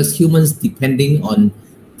 because humans depending on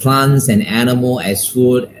plants and animal as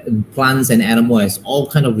food, plants and animal as all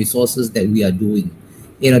kind of resources that we are doing.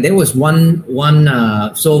 There was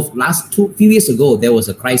so few years ago there was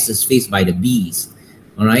a crisis faced by the bees.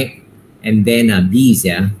 All right. And then bees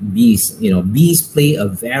play a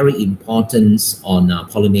very importance on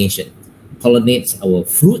pollination. Pollinates our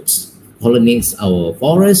fruits, pollinates our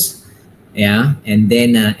forests, and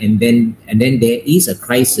then there is a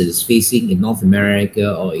crisis facing in North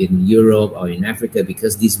America or in Europe or in Africa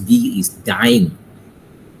because this bee is dying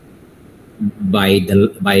by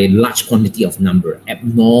a large quantity of number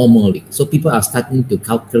abnormally. So people are starting to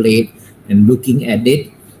calculate and looking at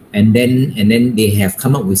it. And then they have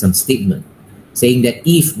come up with some statement saying that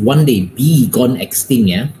if one day bee gone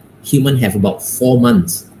extinct, human have about 4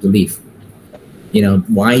 months to live.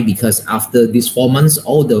 Why? Because after these 4 months,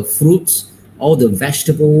 all the fruits, all the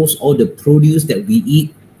vegetables, all the produce that we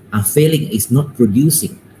eat are failing, is not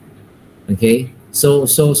producing. Okay, so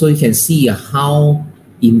you can see how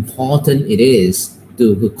important it is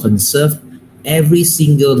to conserve every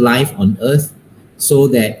single life on earth, so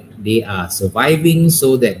that they are surviving,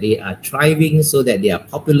 so that they are thriving, so that they are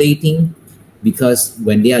populating. Because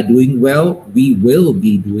when they are doing well, we will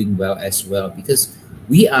be doing well as well. Because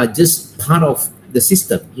we are just part of the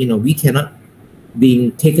system. We cannot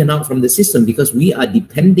be taken out from the system because we are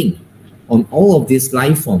depending on all of this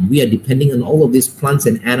life form. We are depending on all of these plants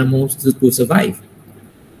and animals to survive.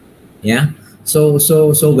 Yeah. So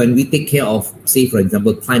when we take care of, say, for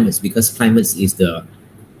example, climates, because climates is the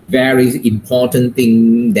very important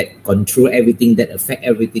thing that control everything, that affect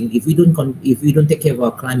everything. If we don't take care of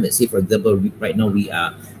our climate, say, for example, right now we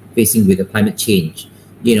are facing with the climate change.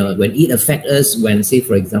 You know, when it affects us, when, say,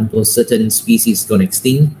 for example, certain species gone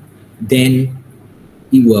extinct, then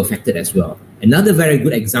it will affect it as well. Another very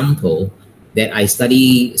good example that I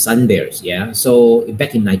study sun bears. Yeah, so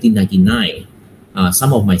back in 1999,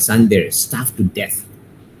 some of my sun bears starved to death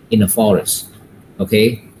in the forest.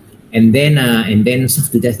 Okay, and then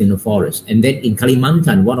starved to death in the forest. And then in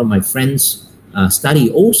Kalimantan, one of my friends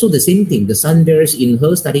study also the same thing. The sun bears in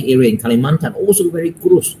her study area in Kalimantan also very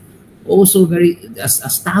gross, also very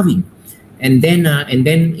starving. And then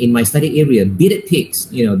in my study area, bearded pigs,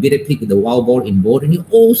 bearded pig, the wild boar in Borneo,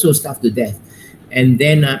 also starved to death. And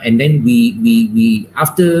then we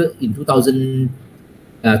after in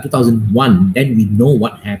 2001, then we know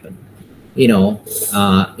what happened. In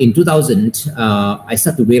 2000, I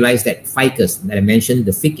started to realize that ficus that I mentioned,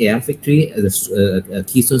 the fig tree, the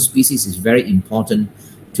keystone species, is very important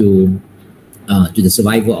to the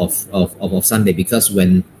survival of sun bear, because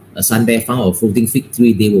when a sun bear found a floating fig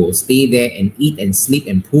tree, they will stay there and eat and sleep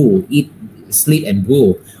and pull,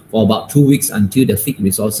 for about 2 weeks until the fig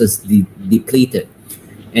resources depleted.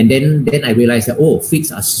 And then I realized that,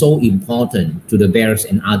 figs are so important to the bears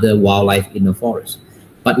and other wildlife in the forest.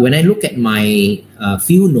 But when I look at my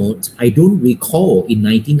field notes, I don't recall in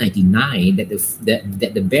 1999 that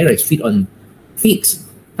the bears feed on ficus,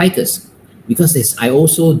 because I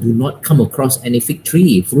also do not come across any fig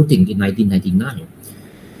tree fruiting in 1999.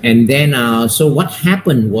 And then, so what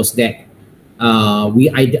happened was that at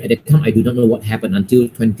the time, I do not know what happened until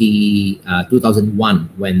 2001,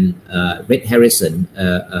 when Red Harrison,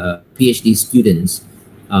 PhD students,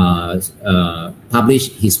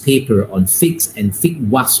 published his paper on figs and fig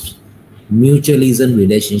wasps mutualism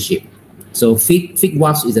relationship. So fig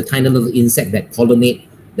wasp is a tiny little insect that pollinate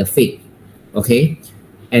the fig. Okay,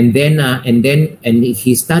 and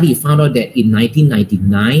his study found out that in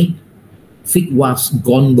 1999, fig wasps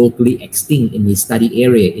gone locally extinct in his study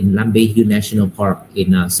area in Lambe Hill National Park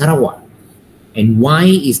in Sarawak. And why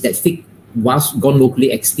is that fig wasp gone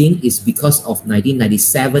locally extinct? Is because of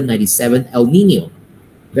 1997 El Nino.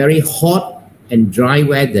 Very hot and dry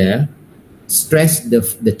weather stressed the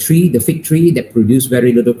fig tree that produced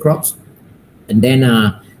very little crops. And then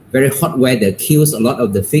very hot weather kills a lot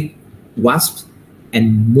of the fig wasps.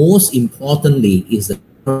 And most importantly is the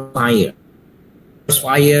fire.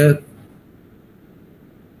 Fire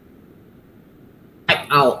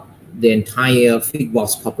out the entire fig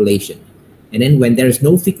wasp population. And then when there is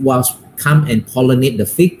no fig wasp come and pollinate the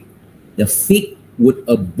fig would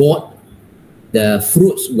abort the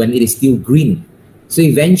fruits when it is still green. So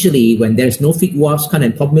eventually, when there is no fig wasp come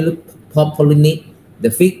and pollinate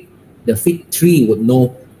the fig tree would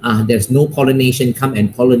know there's no pollination come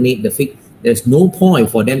and pollinate the fig. There's no point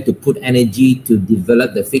for them to put energy to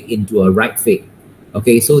develop the fig into a ripe fig.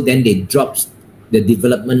 Okay, so then they drop the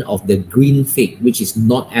development of the green fig, which is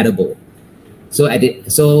not edible. So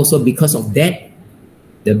because of that,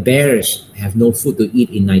 the bears have no food to eat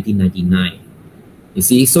in 1999. You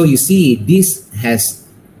see, this has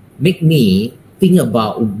made me think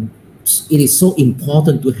about it is so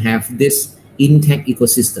important to have this intact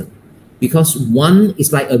ecosystem, because one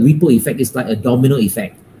is like a ripple effect, it's like a domino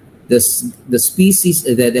effect. The species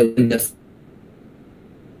it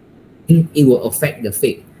will affect the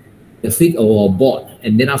fig or abort,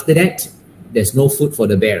 and then after that, there's no food for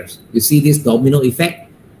the bears. You see this domino effect?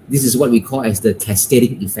 This is what we call as the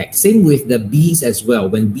cascading effect. Same with the bees as well.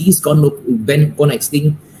 When bees gone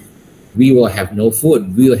extinct, we will have no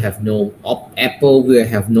food. We will have no apple. We will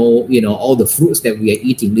have no, all the fruits that we are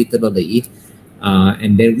eating, literally,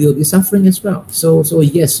 and then we will be suffering as well. So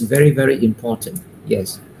yes, very, very important.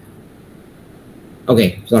 Yes.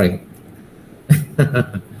 Okay, sorry.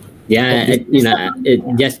 Yeah,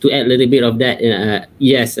 just to add a little bit of that,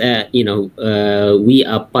 yes, we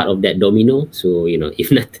are part of that domino. So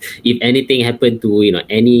if anything happened to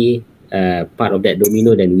any part of that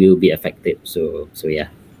domino, then we will be affected. So yeah.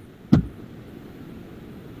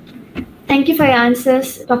 Thank you for your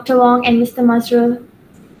answers, Dr. Wong and Mr. Mazrul.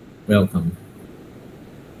 Welcome.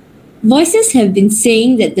 Voices have been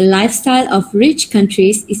saying that the lifestyle of rich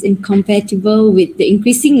countries is incompatible with the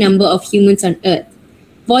increasing number of humans on Earth.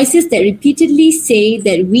 Voices that repeatedly say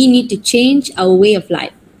that we need to change our way of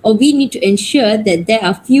life, or we need to ensure that there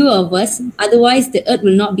are fewer of us, otherwise the Earth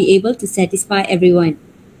will not be able to satisfy everyone.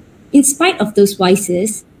 In spite of those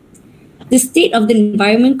voices, the state of the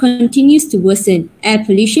environment continues to worsen. Air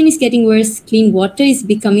pollution is getting worse, clean water is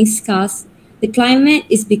becoming scarce, The climate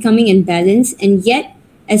is becoming imbalanced, and yet,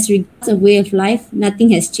 as regards a way of life,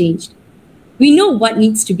 nothing has changed. We know what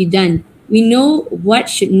needs to be done. We know what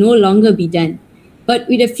should no longer be done. But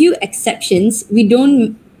with a few exceptions, we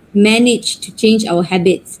don't manage to change our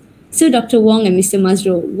habits. So, Dr. Wong and Mr.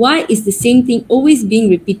 Mazrul, why is the same thing always being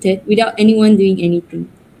repeated without anyone doing anything?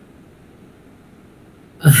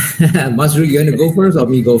 Mazrul, you want to go first or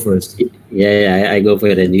me go first? Yeah, I go for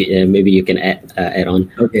it, and maybe you can add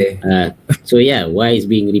on. Okay. So yeah, why is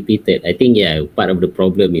being repeated? I think part of the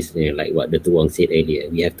problem is like what Dr. Wong said earlier.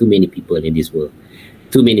 We have too many people in this world.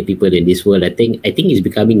 Too many people in this world. I think it's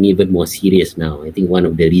becoming even more serious now. I think one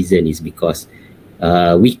of the reason is because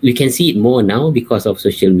we can see it more now because of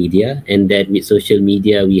social media, and that with social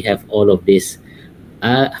media we have all of this.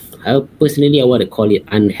 I want to call it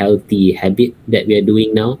unhealthy habit that we are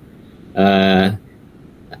doing now.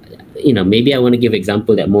 Maybe I want to give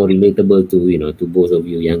example that more relatable to both of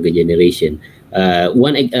you younger generation.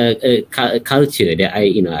 One culture that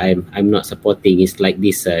I'm not supporting is like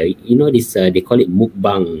this. They call it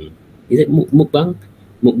mukbang. Is it mukbang?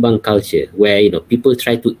 Mukbang culture, where people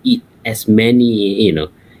try to eat as many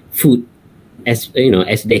food as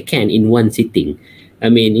they can in one sitting. I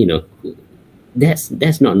mean,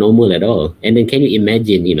 that's not normal at all. And then can you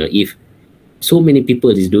imagine, if so many people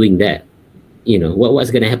is doing that,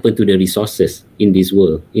 what's going to happen to the resources in this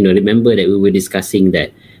world? Remember that we were discussing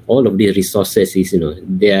that all of these resources is,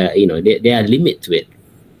 there are limit to it.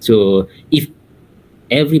 So if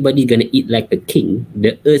everybody going to eat like a king,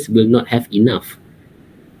 the earth will not have enough.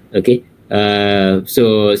 Okay.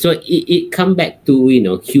 So it come back to,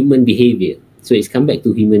 human behavior. So it's come back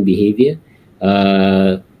to human behavior.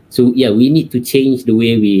 So yeah, we need to change the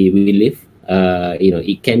way we live.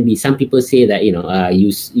 It can be, some people say that,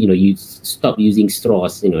 you stop using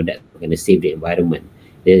straws, that's going to save the environment.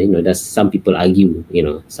 That's, some people argue,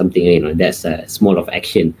 something, that's a small of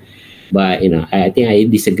action. But, I think I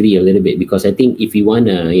disagree a little bit, because I think if you want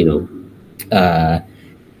to,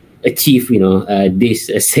 achieve,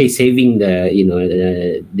 this, saving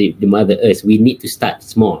the Mother Earth, we need to start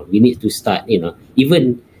small. We need to start,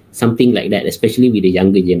 even something like that, especially with the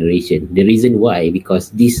younger generation. The reason why,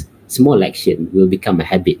 because this small action will become a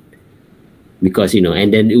habit. Because,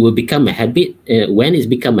 and then it will become a habit. When it's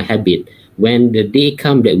become a habit, when the day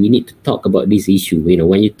comes that we need to talk about this issue,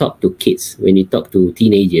 when you talk to kids, when you talk to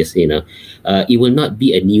teenagers, it will not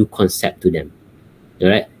be a new concept to them. All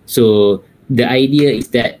right. So the idea is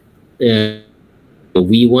that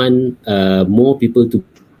we want more people to do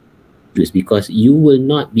this, because you will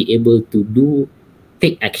not be able to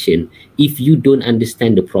take action if you don't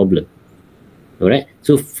understand the problem. All right.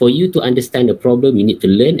 So for you to understand the problem, you need to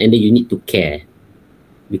learn, and then you need to care.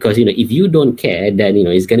 Because, if you don't care, then,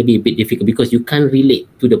 it's going to be a bit difficult, because you can't relate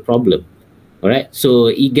to the problem. All right. So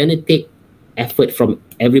it's going to take effort from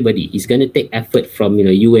everybody. It's going to take effort from,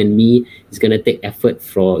 you and me. It's going to take effort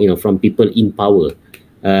from people in power.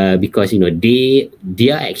 Because,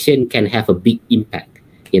 their action can have a big impact,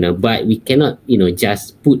 but we cannot,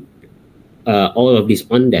 just put all of this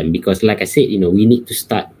on them, because like I said, we need to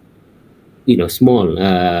start, small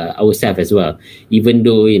ourselves as well, even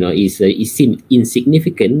though, it seems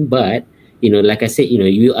insignificant, but, like I said,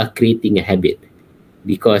 you are creating a habit.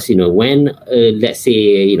 Because, when, let's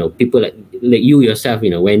say, people like you yourself,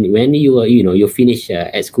 when you are, you finish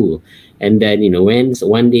at school, and then, when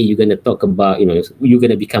one day you're going to talk about, you're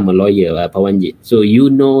going to become a lawyer, Pawanjit. So,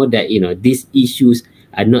 that, these issues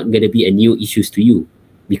are not going to be a new issues to you,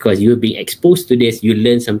 because you're being exposed to this, you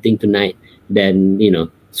learn something tonight, then,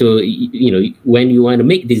 so, when you want to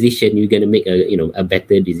make decision, you're going to make a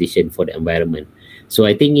better decision for the environment. So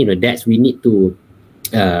I think, that's, we need to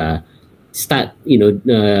start,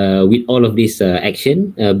 with all of this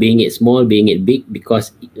action, being it small, being it big,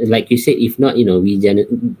 because like you said, if not, we going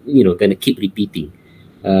to keep repeating,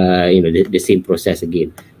 the same process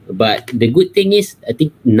again. But the good thing is, I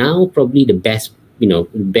think now probably the best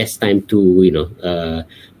time to,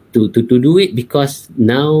 to do it, because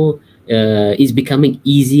now it's becoming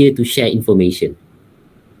easier to share information.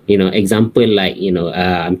 Example like,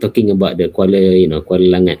 I'm talking about the Kuala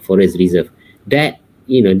Langat Forest Reserve. That,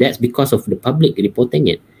 that's because of the public reporting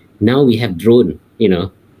it. Now we have drone,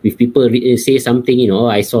 if people say something,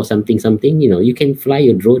 I saw something, you can fly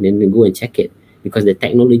your drone and then go and check it, because the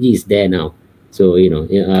technology is there now. So,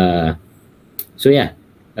 so yeah,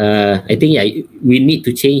 I think, we need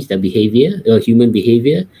to change the behavior, human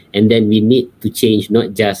behavior, and then we need to change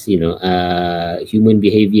not just, human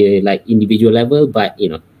behavior like individual level, but,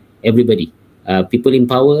 everybody, people in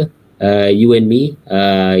power, you and me,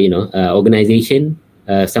 organization,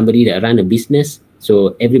 somebody that run a business.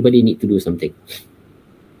 So everybody need to do something.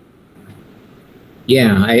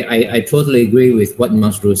 Yeah, I totally agree with what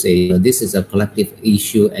Masru said. This is a collective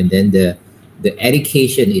issue, and then the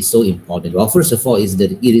education is so important. Well, first of all, it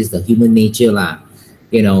is the human nature lah.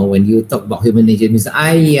 When you talk about human nature, it means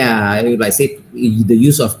like say the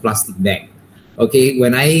use of plastic bag. Okay,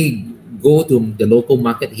 when I go to the local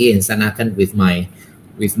market here in Sanakan with my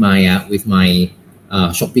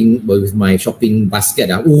shopping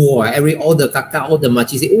basket. All the kakak, all the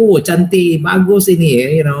makcik say, oh, cantik, bagus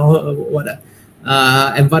ini,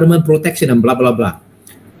 environment protection and blah blah blah.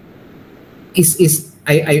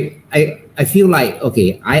 I feel like,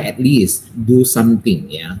 okay, I at least do something,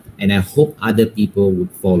 and I hope other people would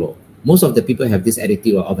follow. Most of the people have this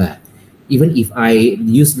attitude of that. Even if I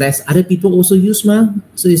use less, other people also use ma,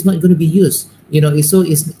 so it's not going to be used. It's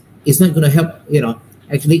not going to help.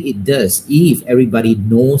 Actually, it does if everybody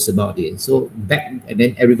knows about it. So and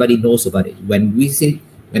then everybody knows about it. When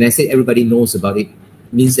I say everybody knows about it,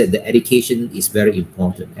 means that the education is very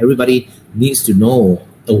important. Everybody needs to know,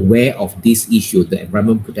 aware of this issue, the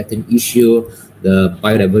environment protection issue, the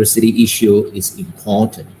biodiversity issue is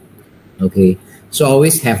important. Okay, so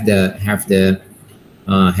always have the hasrat,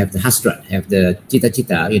 have the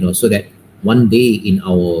cita-cita, so that one day in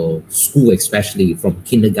our school, especially from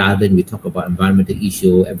kindergarten, we talk about environmental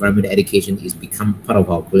issue. Environmental education is become part of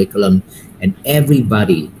our curriculum, and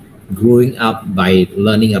everybody growing up by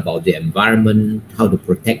learning about the environment, how to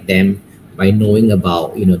protect them, by knowing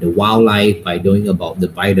about the wildlife, by knowing about the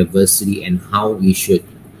biodiversity and how we should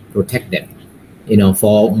protect them.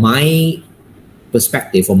 For my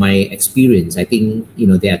perspective, for my experience, I think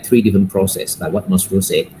there are three different processes, like what Masru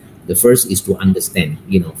said. The first is to understand.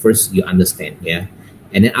 First you understand, and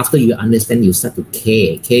then after you understand, you start to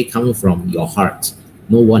care. Care comes from your heart.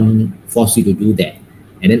 No one forces you to do that.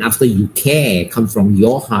 And then after you care, comes from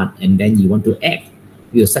your heart, and then you want to act.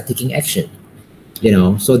 You start taking action.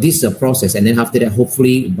 So this is a process, and then after that,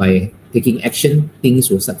 hopefully by taking action,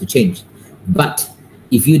 things will start to change. But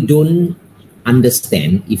if you don't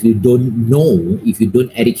understand, if you don't know, if you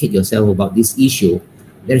don't educate yourself about this issue,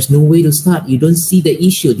 there's no way to start. You don't see the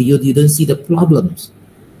issue. You don't see the problems.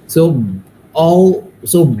 So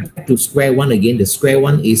back to square one again. The square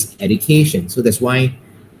one is education. So that's why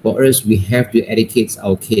for us, we have to educate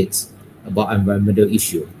our kids about environmental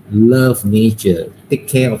issue. Love nature. Take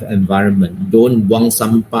care of the environment. Don't buang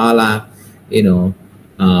sampah lah.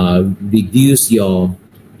 Reduce your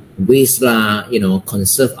waste lah.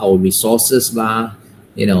 Conserve our resources lah.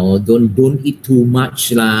 Don't eat too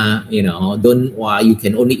much lah. You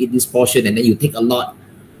can only eat this portion and then you take a lot.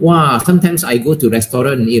 Sometimes I go to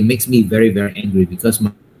restaurant and it makes me very, very angry because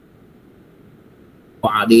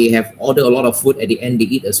they have ordered a lot of food. At the end, they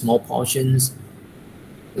eat a small portions.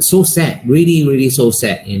 It's so sad, really, really so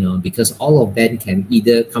sad, because all of that can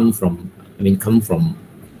either come from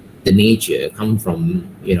the nature, come from,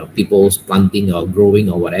 people's planting or growing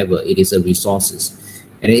or whatever. It is a resources.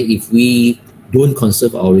 And if we don't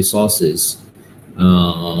conserve our resources,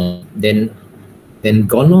 then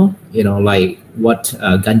gone, like what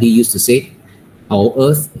Gandhi used to say, our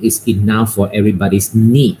earth is enough for everybody's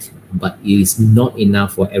need, but it is not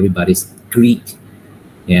enough for everybody's greed.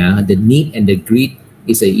 The need and the greed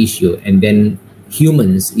is an issue, and then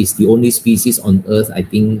humans is the only species on earth, I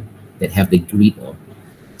think, that have the greed of.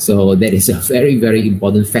 So that is a very, very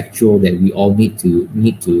important factual that we all need to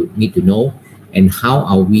know. And how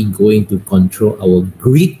are we going to control our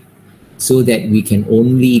greed so that we can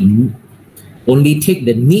only take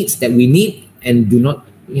the needs that we need and do not,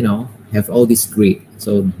 have all this greed.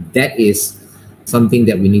 So that is something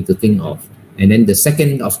that we need to think of. And then the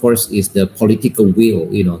second, of course, is the political will.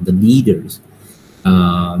 The leaders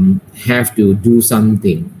have to do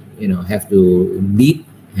something. Have to lead,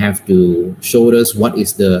 have to show us what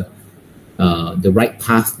is the right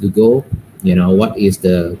path to go. What is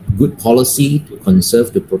the good policy to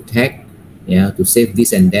conserve, to protect, to save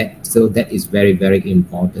this and that. So that is very, very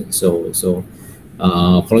important. So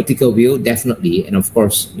political will, definitely, and of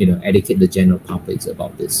course, educate the general public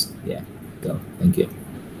about this. So thank you.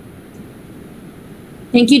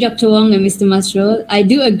 Thank you, Dr. Wong and Mr. Masrul. I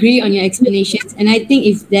do agree on your explanations, and I think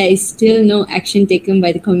if there is still no action taken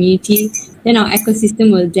by the community, then our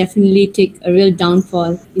ecosystem will definitely take a real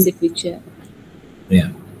downfall in the future.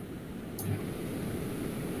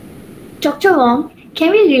 Dr. Wong,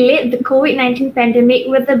 can we relate the COVID-19 pandemic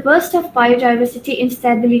with the burst of biodiversity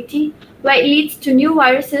instability, where it leads to new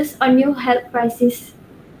viruses or new health crises?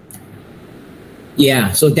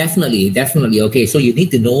 Yeah, so definitely. Okay, so you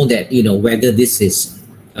need to know that, whether this is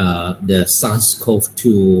the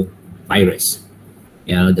SARS-CoV-2 virus,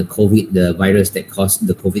 the virus that caused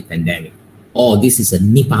the COVID pandemic. oh, this is a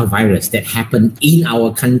Nipah virus that happened in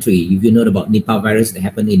our country. If you know about Nipah virus that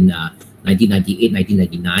happened in 1998,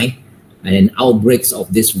 1999, and then outbreaks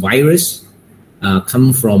of this virus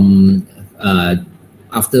come from,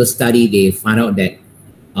 after study, they found out that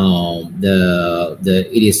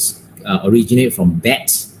it is originate from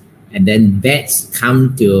bats, and then bats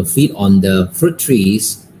come to feed on the fruit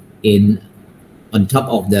trees on top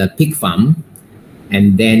of the pig farm,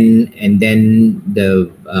 and then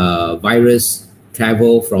the virus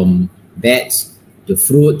travel from bats to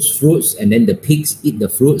fruits, and then the pigs eat the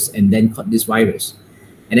fruits and then caught this virus.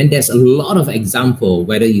 And then there's a lot of example,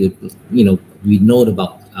 whether we know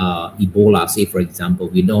about Ebola, say for example,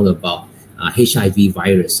 we know about HIV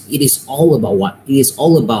virus. It is all about what? It is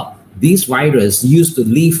all about this virus used to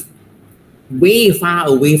live way far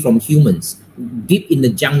away from humans, deep in the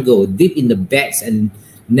jungle, deep in the bats, and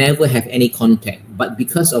never have any contact. But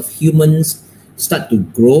because of humans start to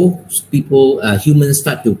grow, humans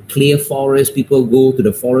start to clear forests, people go to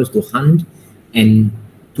the forest to hunt, and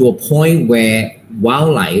to a point where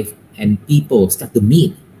wildlife and people start to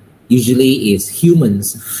meet. Usually is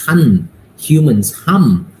humans harm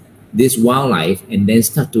this wildlife and then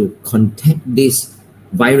start to contact these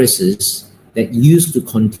viruses that used to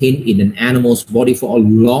contain in an animal's body for a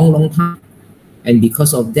long, long time. And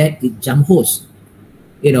because of that, it jump host.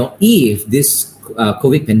 If this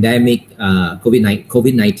COVID pandemic,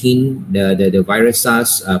 COVID-19, the virus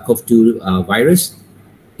SARS-CoV-2 virus,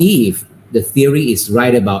 if the theory is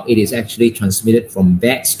right about it is actually transmitted from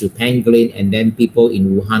bats to pangolin, and then people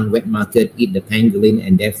in Wuhan wet market eat the pangolin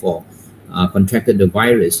and therefore contracted the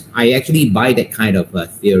virus. I actually buy that kind of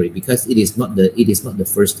theory, because it is not the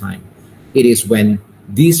first time. It is when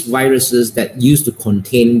these viruses that used to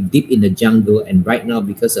contain deep in the jungle, and right now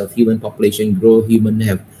because of human population growth, humans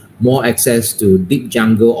have more access to deep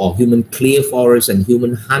jungle or human clear forests and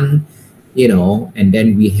human hunt, and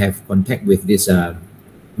then we have contact with this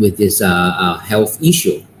health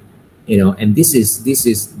issue, and this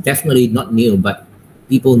is definitely not new, but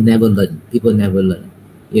people never learn.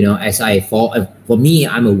 For me,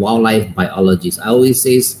 I'm a wildlife biologist. I always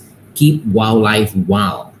say, keep wildlife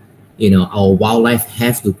wild. Our wildlife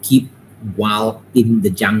have to keep wild in the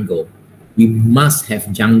jungle. We must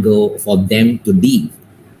have jungle for them to live,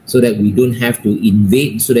 so that we don't have to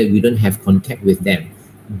invade, so that we don't have contact with them.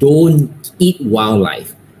 Don't eat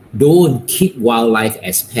wildlife. Don't keep wildlife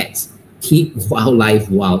as pets. Keep wildlife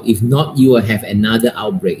wild. If not, you will have another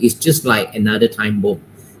outbreak. It's just like another time bomb.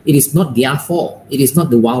 It is not their fault. It is not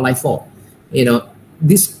the wildlife fault.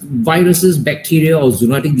 These viruses, bacteria, or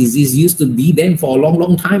zoonotic disease used to be them for a long,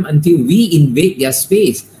 long time, until we invade their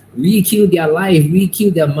space. We kill their life. We kill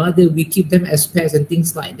their mother. We keep them as pets and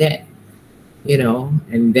things like that.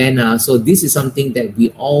 And then so this is something that we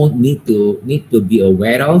all need to be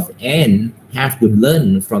aware of and have to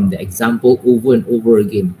learn from the example over and over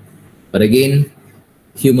again. But again,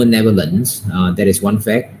 human never learns. That is one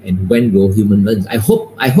fact. And when will human learn? I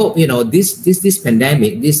hope this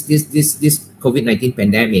pandemic, this COVID-19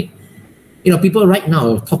 pandemic, people right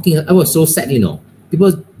now talking. I was so sad.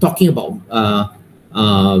 People talking about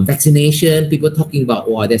vaccination. People talking about,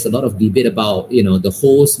 there's a lot of debate about the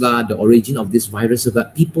host, the origin of this virus,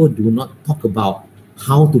 but people do not talk about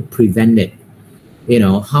how to prevent it.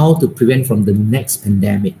 How to prevent from the next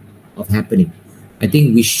pandemic of happening. I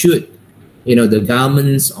think we should, the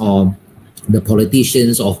governments or the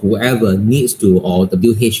politicians or whoever needs to, or the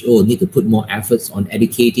WHO need to put more efforts on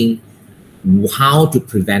educating how to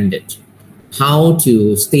prevent it, how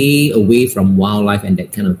to stay away from wildlife and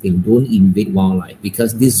that kind of thing. Don't invade wildlife,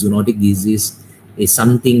 because this zoonotic disease is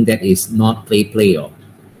something that is not play.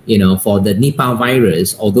 For the Nipah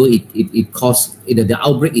virus, although it caused, the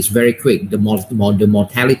outbreak is very quick. The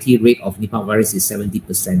mortality rate of Nipah virus is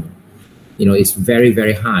 70%. It's very,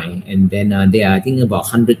 very high. And then there are, I think, about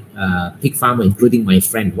 100 pig farmers, including my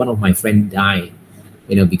friend. One of my friends died,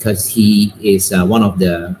 because he is one of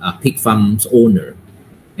the pig farms owner.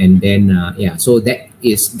 And then, so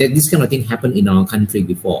this kind of thing happened in our country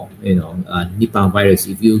before, Nipah virus.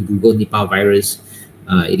 If you Google Nipah virus,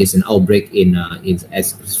 it is an outbreak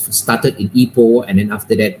started in Ipoh, and then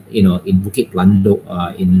after that, in Bukit Pelando,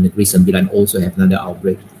 in Negeri Sembilan also have another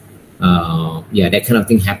outbreak. That kind of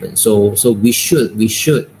thing happens. So we should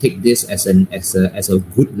take this as a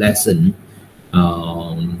good lesson,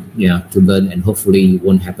 to learn, and hopefully it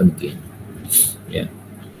won't happen again. Yeah.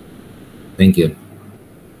 Thank you.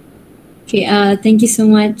 Okay. Thank you so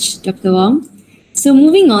much, Dr. Wong. So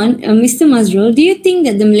moving on, Mr. Mazrul, do you think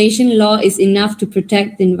that the Malaysian law is enough to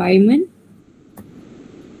protect the environment?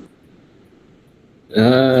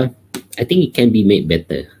 I think it can be made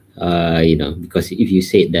better. because if you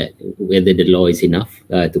said that whether the law is enough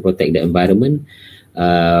to protect the environment,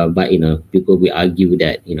 but people will argue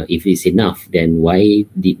that if it's enough, then why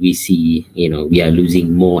did we see we are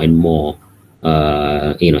losing more and more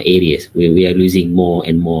areas? We are losing more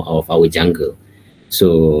and more of our jungle.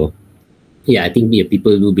 So yeah, I think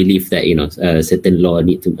people who believe that certain law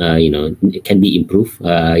need to can be improved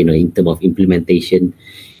in terms of implementation,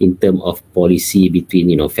 in terms of policy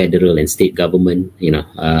between federal and state government.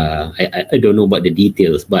 I don't know about the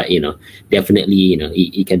details, but definitely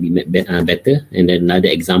it can be better. And then another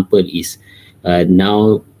example is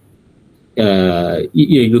now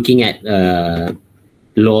you're looking at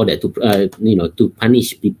law that to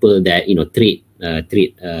punish people that trade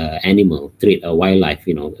animal, trade wildlife.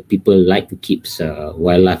 People like to keep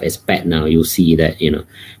wildlife as pet now. You'll see that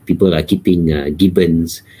people are keeping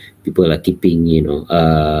gibbons, people are keeping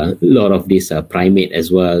a lot of this primate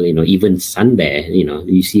as well. Even sun bear.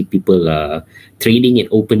 You see people trading it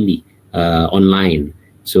openly online.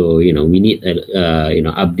 So we need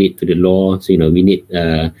update to the law. So we need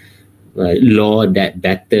law that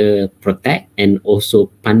better protect and also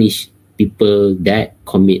punish people that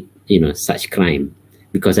commit such crime,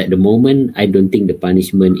 because at the moment I don't think the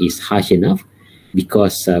punishment is harsh enough,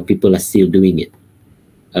 because people are still doing it.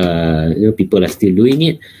 People are still doing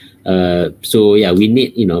it. So yeah, we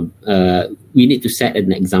need to set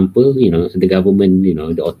an example. The government,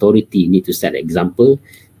 the authority need to set an example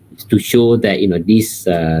to show that this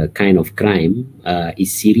kind of crime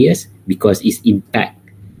is serious, because it's impact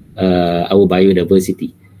our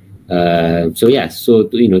biodiversity. So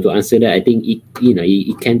to answer that, I think it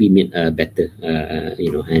can be made better,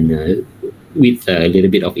 and with a little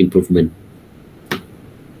bit of improvement.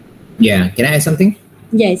 Yeah, can I add something?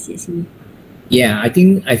 Yes. Yeah, I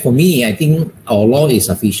think for me, I think our law is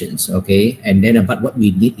sufficient. Okay, and then but what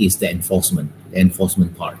we need is the enforcement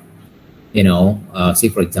part. Say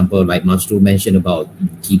for example, like Masru mentioned about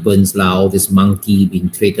gibbons law, this monkey being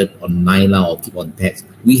traded online or keep on pets.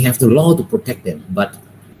 We have the law to protect them, but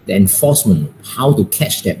the enforcement, how to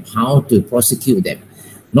catch them, how to prosecute them.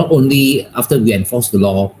 Not only after we enforce the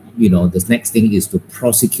law, the next thing is to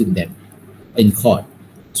prosecute them in court.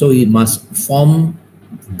 So we must form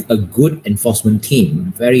a good enforcement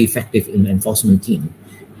team, very effective enforcement team.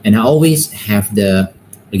 And I always have another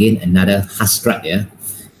hasrat,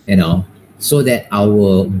 so that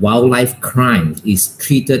our wildlife crime is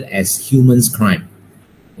treated as humans crime.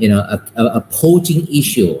 A poaching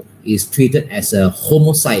issue is treated as a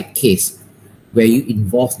homicide case, where you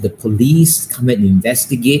involve the police, come and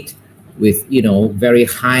investigate with very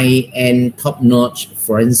high-end, top-notch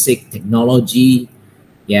forensic technology,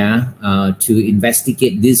 to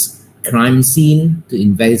investigate this crime scene, to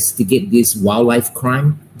investigate this wildlife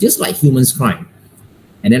crime, just like humans crime.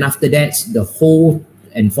 And then after that, the whole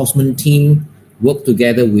enforcement team work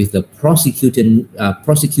together with the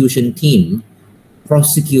prosecution team,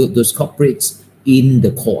 prosecute those culprits in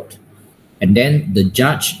the court. And then the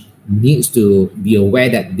judge needs to be aware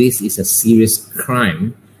that this is a serious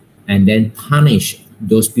crime, and then punish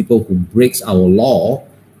those people who breaks our law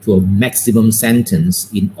to a maximum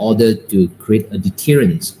sentence, in order to create a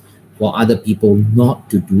deterrence for other people not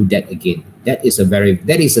to do that again. That is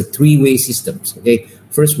a three-way system. Okay,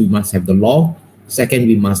 first we must have the law. Second,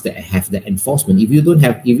 we must have the enforcement. If you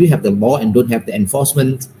have the law and don't have the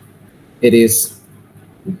enforcement, it is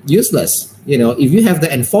useless. If you have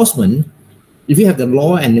the enforcement, if you have the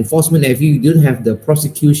law and enforcement, if you don't have the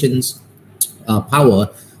prosecution's power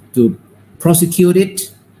to prosecute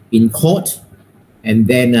it in court, and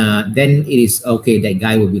then it is okay. That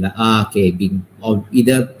guy will be like,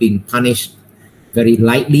 either being punished very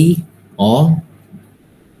lightly, or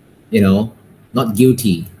not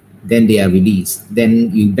guilty. Then they are released.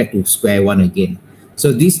 Then you back to square one again.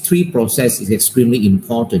 So these three process is extremely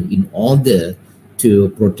important in order to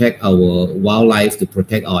protect our wildlife, to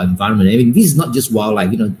protect our environment. I mean, this is not just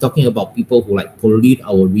wildlife. Talking about people who pollute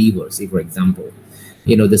our rivers, say for example,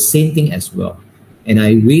 the same thing as well. And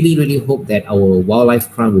I really, really hope that our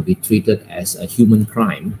wildlife crime will be treated as a human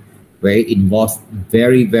crime, where it involves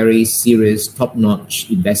very, very serious,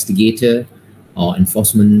 top-notch investigator or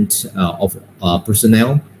enforcement of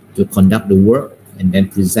personnel to conduct the work, and then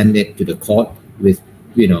present it to the court with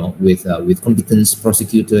competent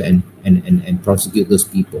prosecutor and prosecute those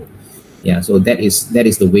people. Yeah, so that is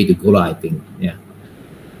the way to go, I think. Yeah.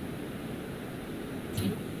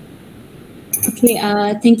 Okay,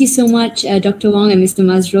 thank you so much, Dr. Wong and Mr.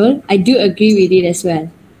 Mazrul. I do agree with it as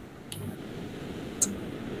well.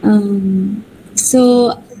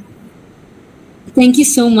 So thank you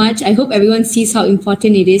so much. I hope everyone sees how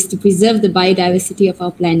important it is to preserve the biodiversity of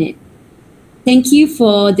our planet. Thank you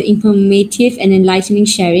for the informative and enlightening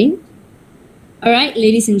sharing. All right,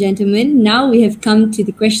 ladies and gentlemen, now we have come to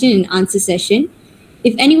the question and answer session.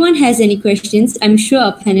 If anyone has any questions, I'm sure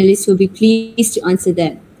our panelists will be pleased to answer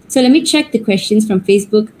them. So let me check the questions from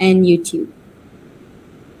Facebook and YouTube.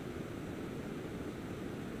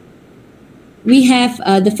 We have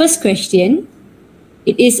the first question.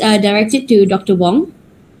 It is directed to Dr. Wong.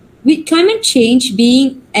 With climate change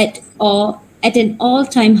being at an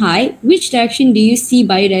all-time high, which direction do you see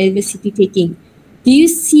biodiversity taking? Do you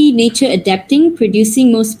see nature adapting,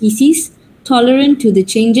 producing more species, tolerant to the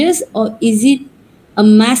changes, or is it a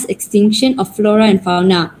mass extinction of flora and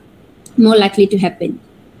fauna more likely to happen?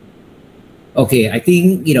 Okay, I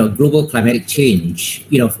think, global climatic change,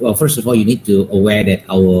 well, first of all, you need to aware that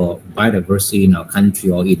our biodiversity in our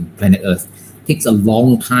country or in planet Earth takes a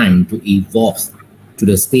long time to evolve to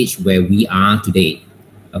the stage where we are today.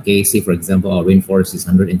 Okay, say for example, our rainforest is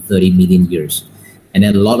 130 million years. And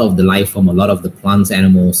then a lot of the life form, a lot of the plants,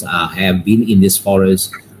 animals have been in this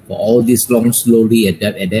forest for all this long, slowly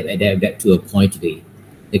adapt to a point today.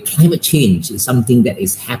 The climate change is something that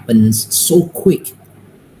happens so quick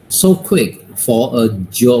for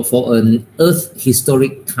an Earth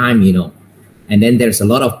historic time, And then there's a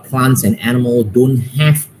lot of plants and animals don't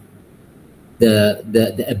have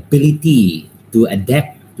the ability to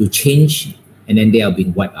adapt, to change, and then they are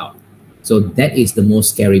being wiped out. So that is the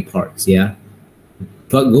most scary part, yeah.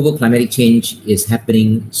 Global climatic change is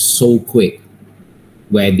happening so quick,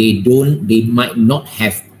 where they might not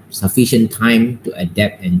have sufficient time to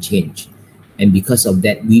adapt and change, and because of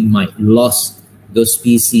that, we might lose those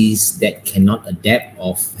species that cannot adapt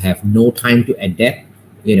or have no time to adapt.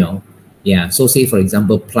 Yeah. So say for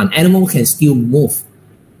example, animal can still move.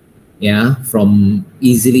 Yeah,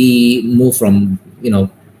 easily move from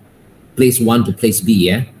place one to place B,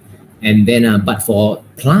 yeah, and then but for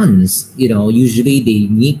plants, usually they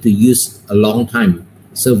need to use a long time,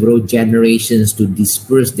 several generations to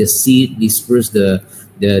disperse the seed, disperse their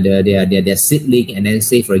seedling, and then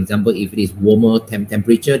say for example, if it is warmer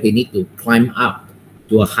temperature, they need to climb up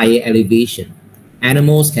to a higher elevation.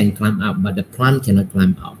 Animals can climb up, but the plant cannot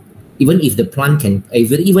climb up. Even if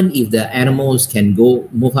the animals can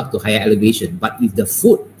move up to higher elevation, but if the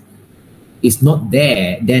food is not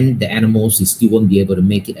there, then the animals still won't be able to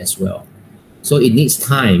make it as well. So it needs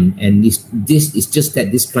time, and this is just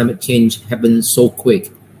that this climate change happens so quick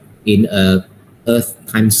in a Earth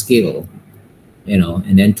time scale,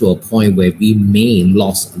 and then to a point where we may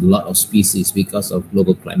lose a lot of species because of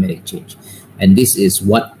global climatic change, and this is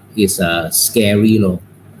what is scary,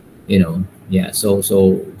 Yeah, so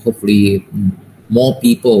hopefully more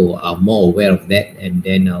people are more aware of that, and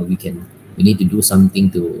then we need to do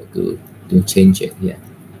something to change it. Yeah.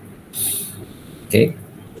 Okay.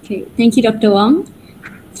 Okay. Thank you, Dr. Wong.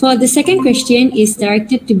 For the second question is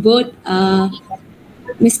directed to both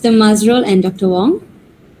Mr. Mazrul and Dr. Wong.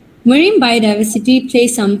 Marine biodiversity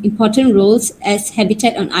plays some important roles as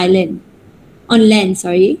habitat on land.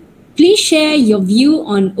 Please share your view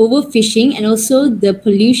on overfishing and also the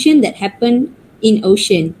pollution that happened in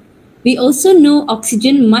ocean. We also know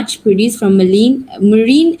oxygen much produced from marine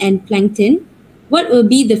and plankton. What will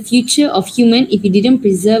be the future of human if we didn't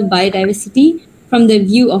preserve biodiversity from the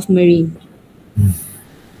view of marine?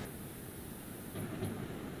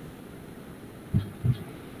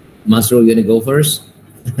 Masro, you want to go first?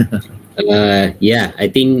 I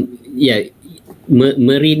think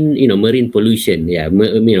marine pollution,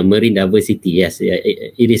 marine diversity, yes,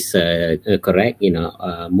 it is correct.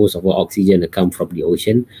 Most of our oxygen come from the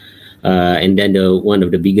ocean, and then one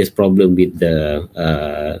of the biggest problem with the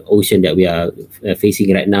ocean that we are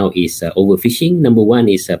facing right now is overfishing. Number one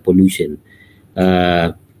is pollution.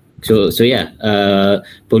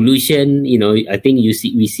 Pollution. I think we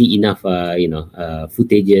see enough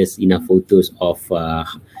footages, enough photos of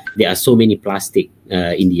there are so many plastic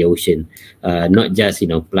in the ocean, not just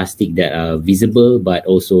plastic that are visible, but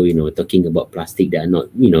also talking about plastic that are not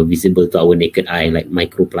visible to our naked eye, like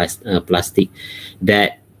plastic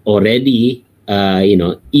that already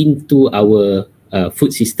into our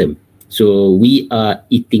food system. So we are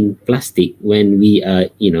eating plastic when we are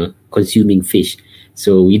consuming fish,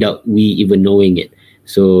 so without we even knowing it.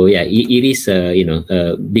 So yeah, it is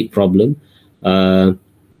a big problem, I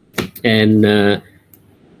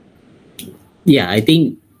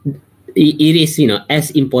think it is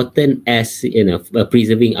as important as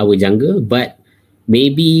preserving our jungle, but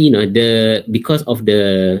maybe because of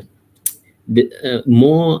the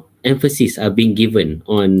more emphasis are being given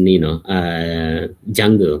on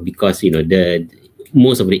jungle, because the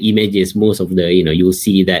most of the images, you'll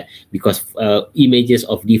see that because images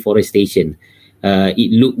of deforestation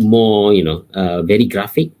it looked more, very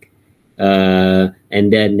graphic.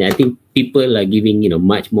 And then I think people are giving,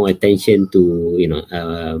 much more attention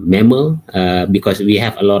to, mammal, because we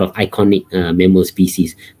have a lot of iconic mammal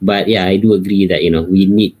species. But yeah, I do agree that, we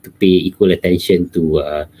need to pay equal attention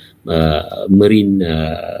to marine,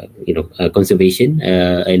 conservation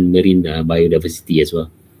and marine biodiversity as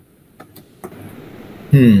well.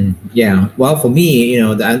 Yeah. Well, for me,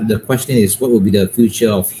 the question is, what will be the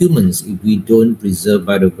future of humans if we don't preserve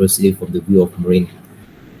biodiversity from the view of marine?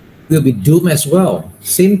 We'll be doomed as well.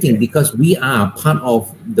 Same thing, because we are part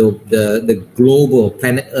of the global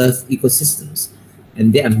planet Earth ecosystems,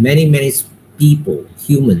 and there are many people,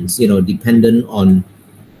 humans, dependent on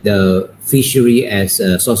the fishery as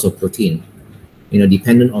a source of protein.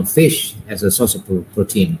 Dependent on fish as a source of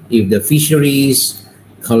protein. If the fisheries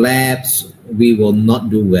collapse, we will not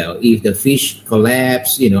do well. If the fish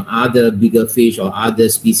collapse, other bigger fish or other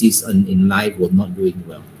species in life will not doing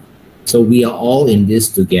well. So we are all in this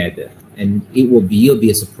together, and you'll be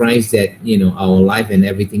a surprise that our life and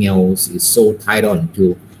everything else is so tied on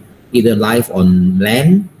to either life on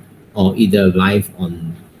land or either life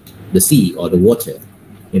on the sea or the water.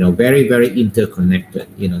 Very, very interconnected.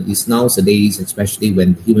 It's nowadays, especially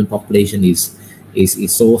when the human population is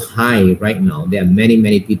so high right now. There are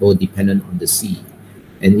many people dependent on the sea,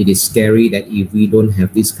 and it is scary that if we don't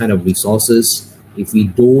have this kind of resources, if we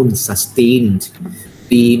don't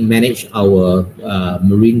we manage our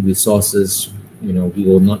marine resources, we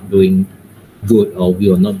will not doing good, or we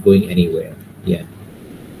are not going anywhere. Yeah.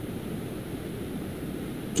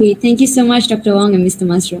 Okay, thank you so much, Dr. Wong and Mr.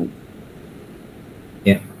 Mazrul.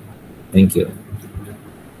 Yeah, thank you.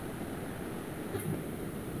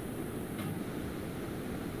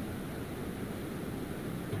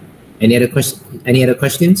 Any other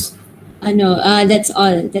questions? No, that's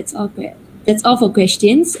all. That's all. That's all for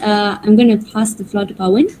questions. I'm going to pass the floor to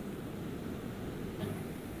Pawan.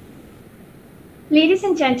 Ladies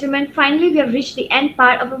and gentlemen, finally we have reached the end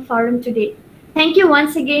part of our forum today. Thank you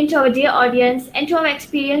once again to our dear audience and to our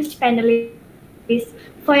experienced panelists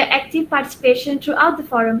for your active participation throughout the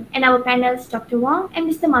forum, and our panelists, Dr. Wong and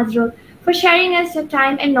Mr. Mazrul, for sharing us your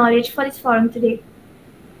time and knowledge for this forum today.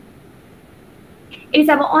 It is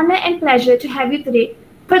our honor and pleasure to have you today.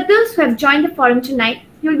 For those who have joined the forum tonight,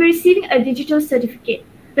 you will be receiving a digital certificate.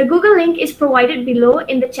 The Google link is provided below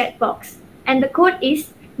in the chat box, and the code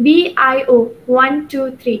is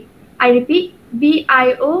BIO123. I repeat,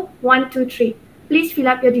 BIO123. Please fill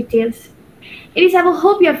up your details. It is our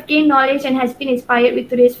hope you have gained knowledge and has been inspired with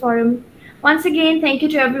today's forum. Once again, thank you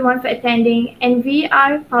to everyone for attending, and we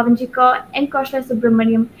are Pawan Kaur and Kaushal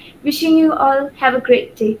Subramaniam, wishing you all have a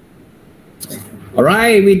great day. All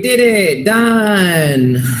right, we did it.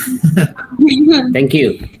 Done. Thank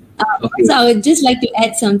you. So I would just like to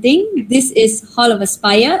add something. This is Hall of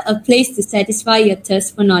Aspire, a place to satisfy your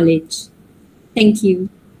thirst for knowledge. Thank you.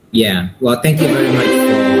 Yeah. Well, thank you very much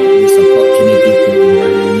for this opportunity to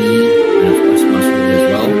invite me, and of course, Masud as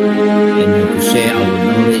well, and to share our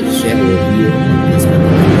knowledge, share our view on this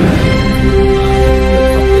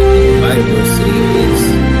biodiversity is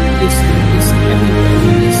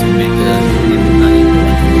everywhere. It's matter.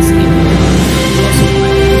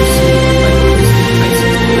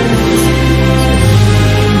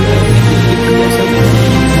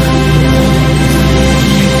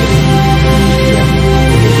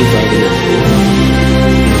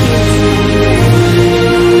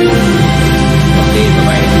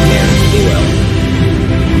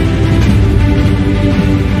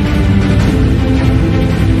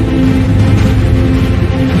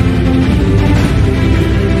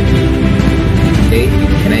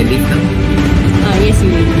 Yes, you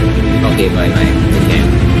may. Okay, bye-bye. Take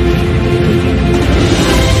care.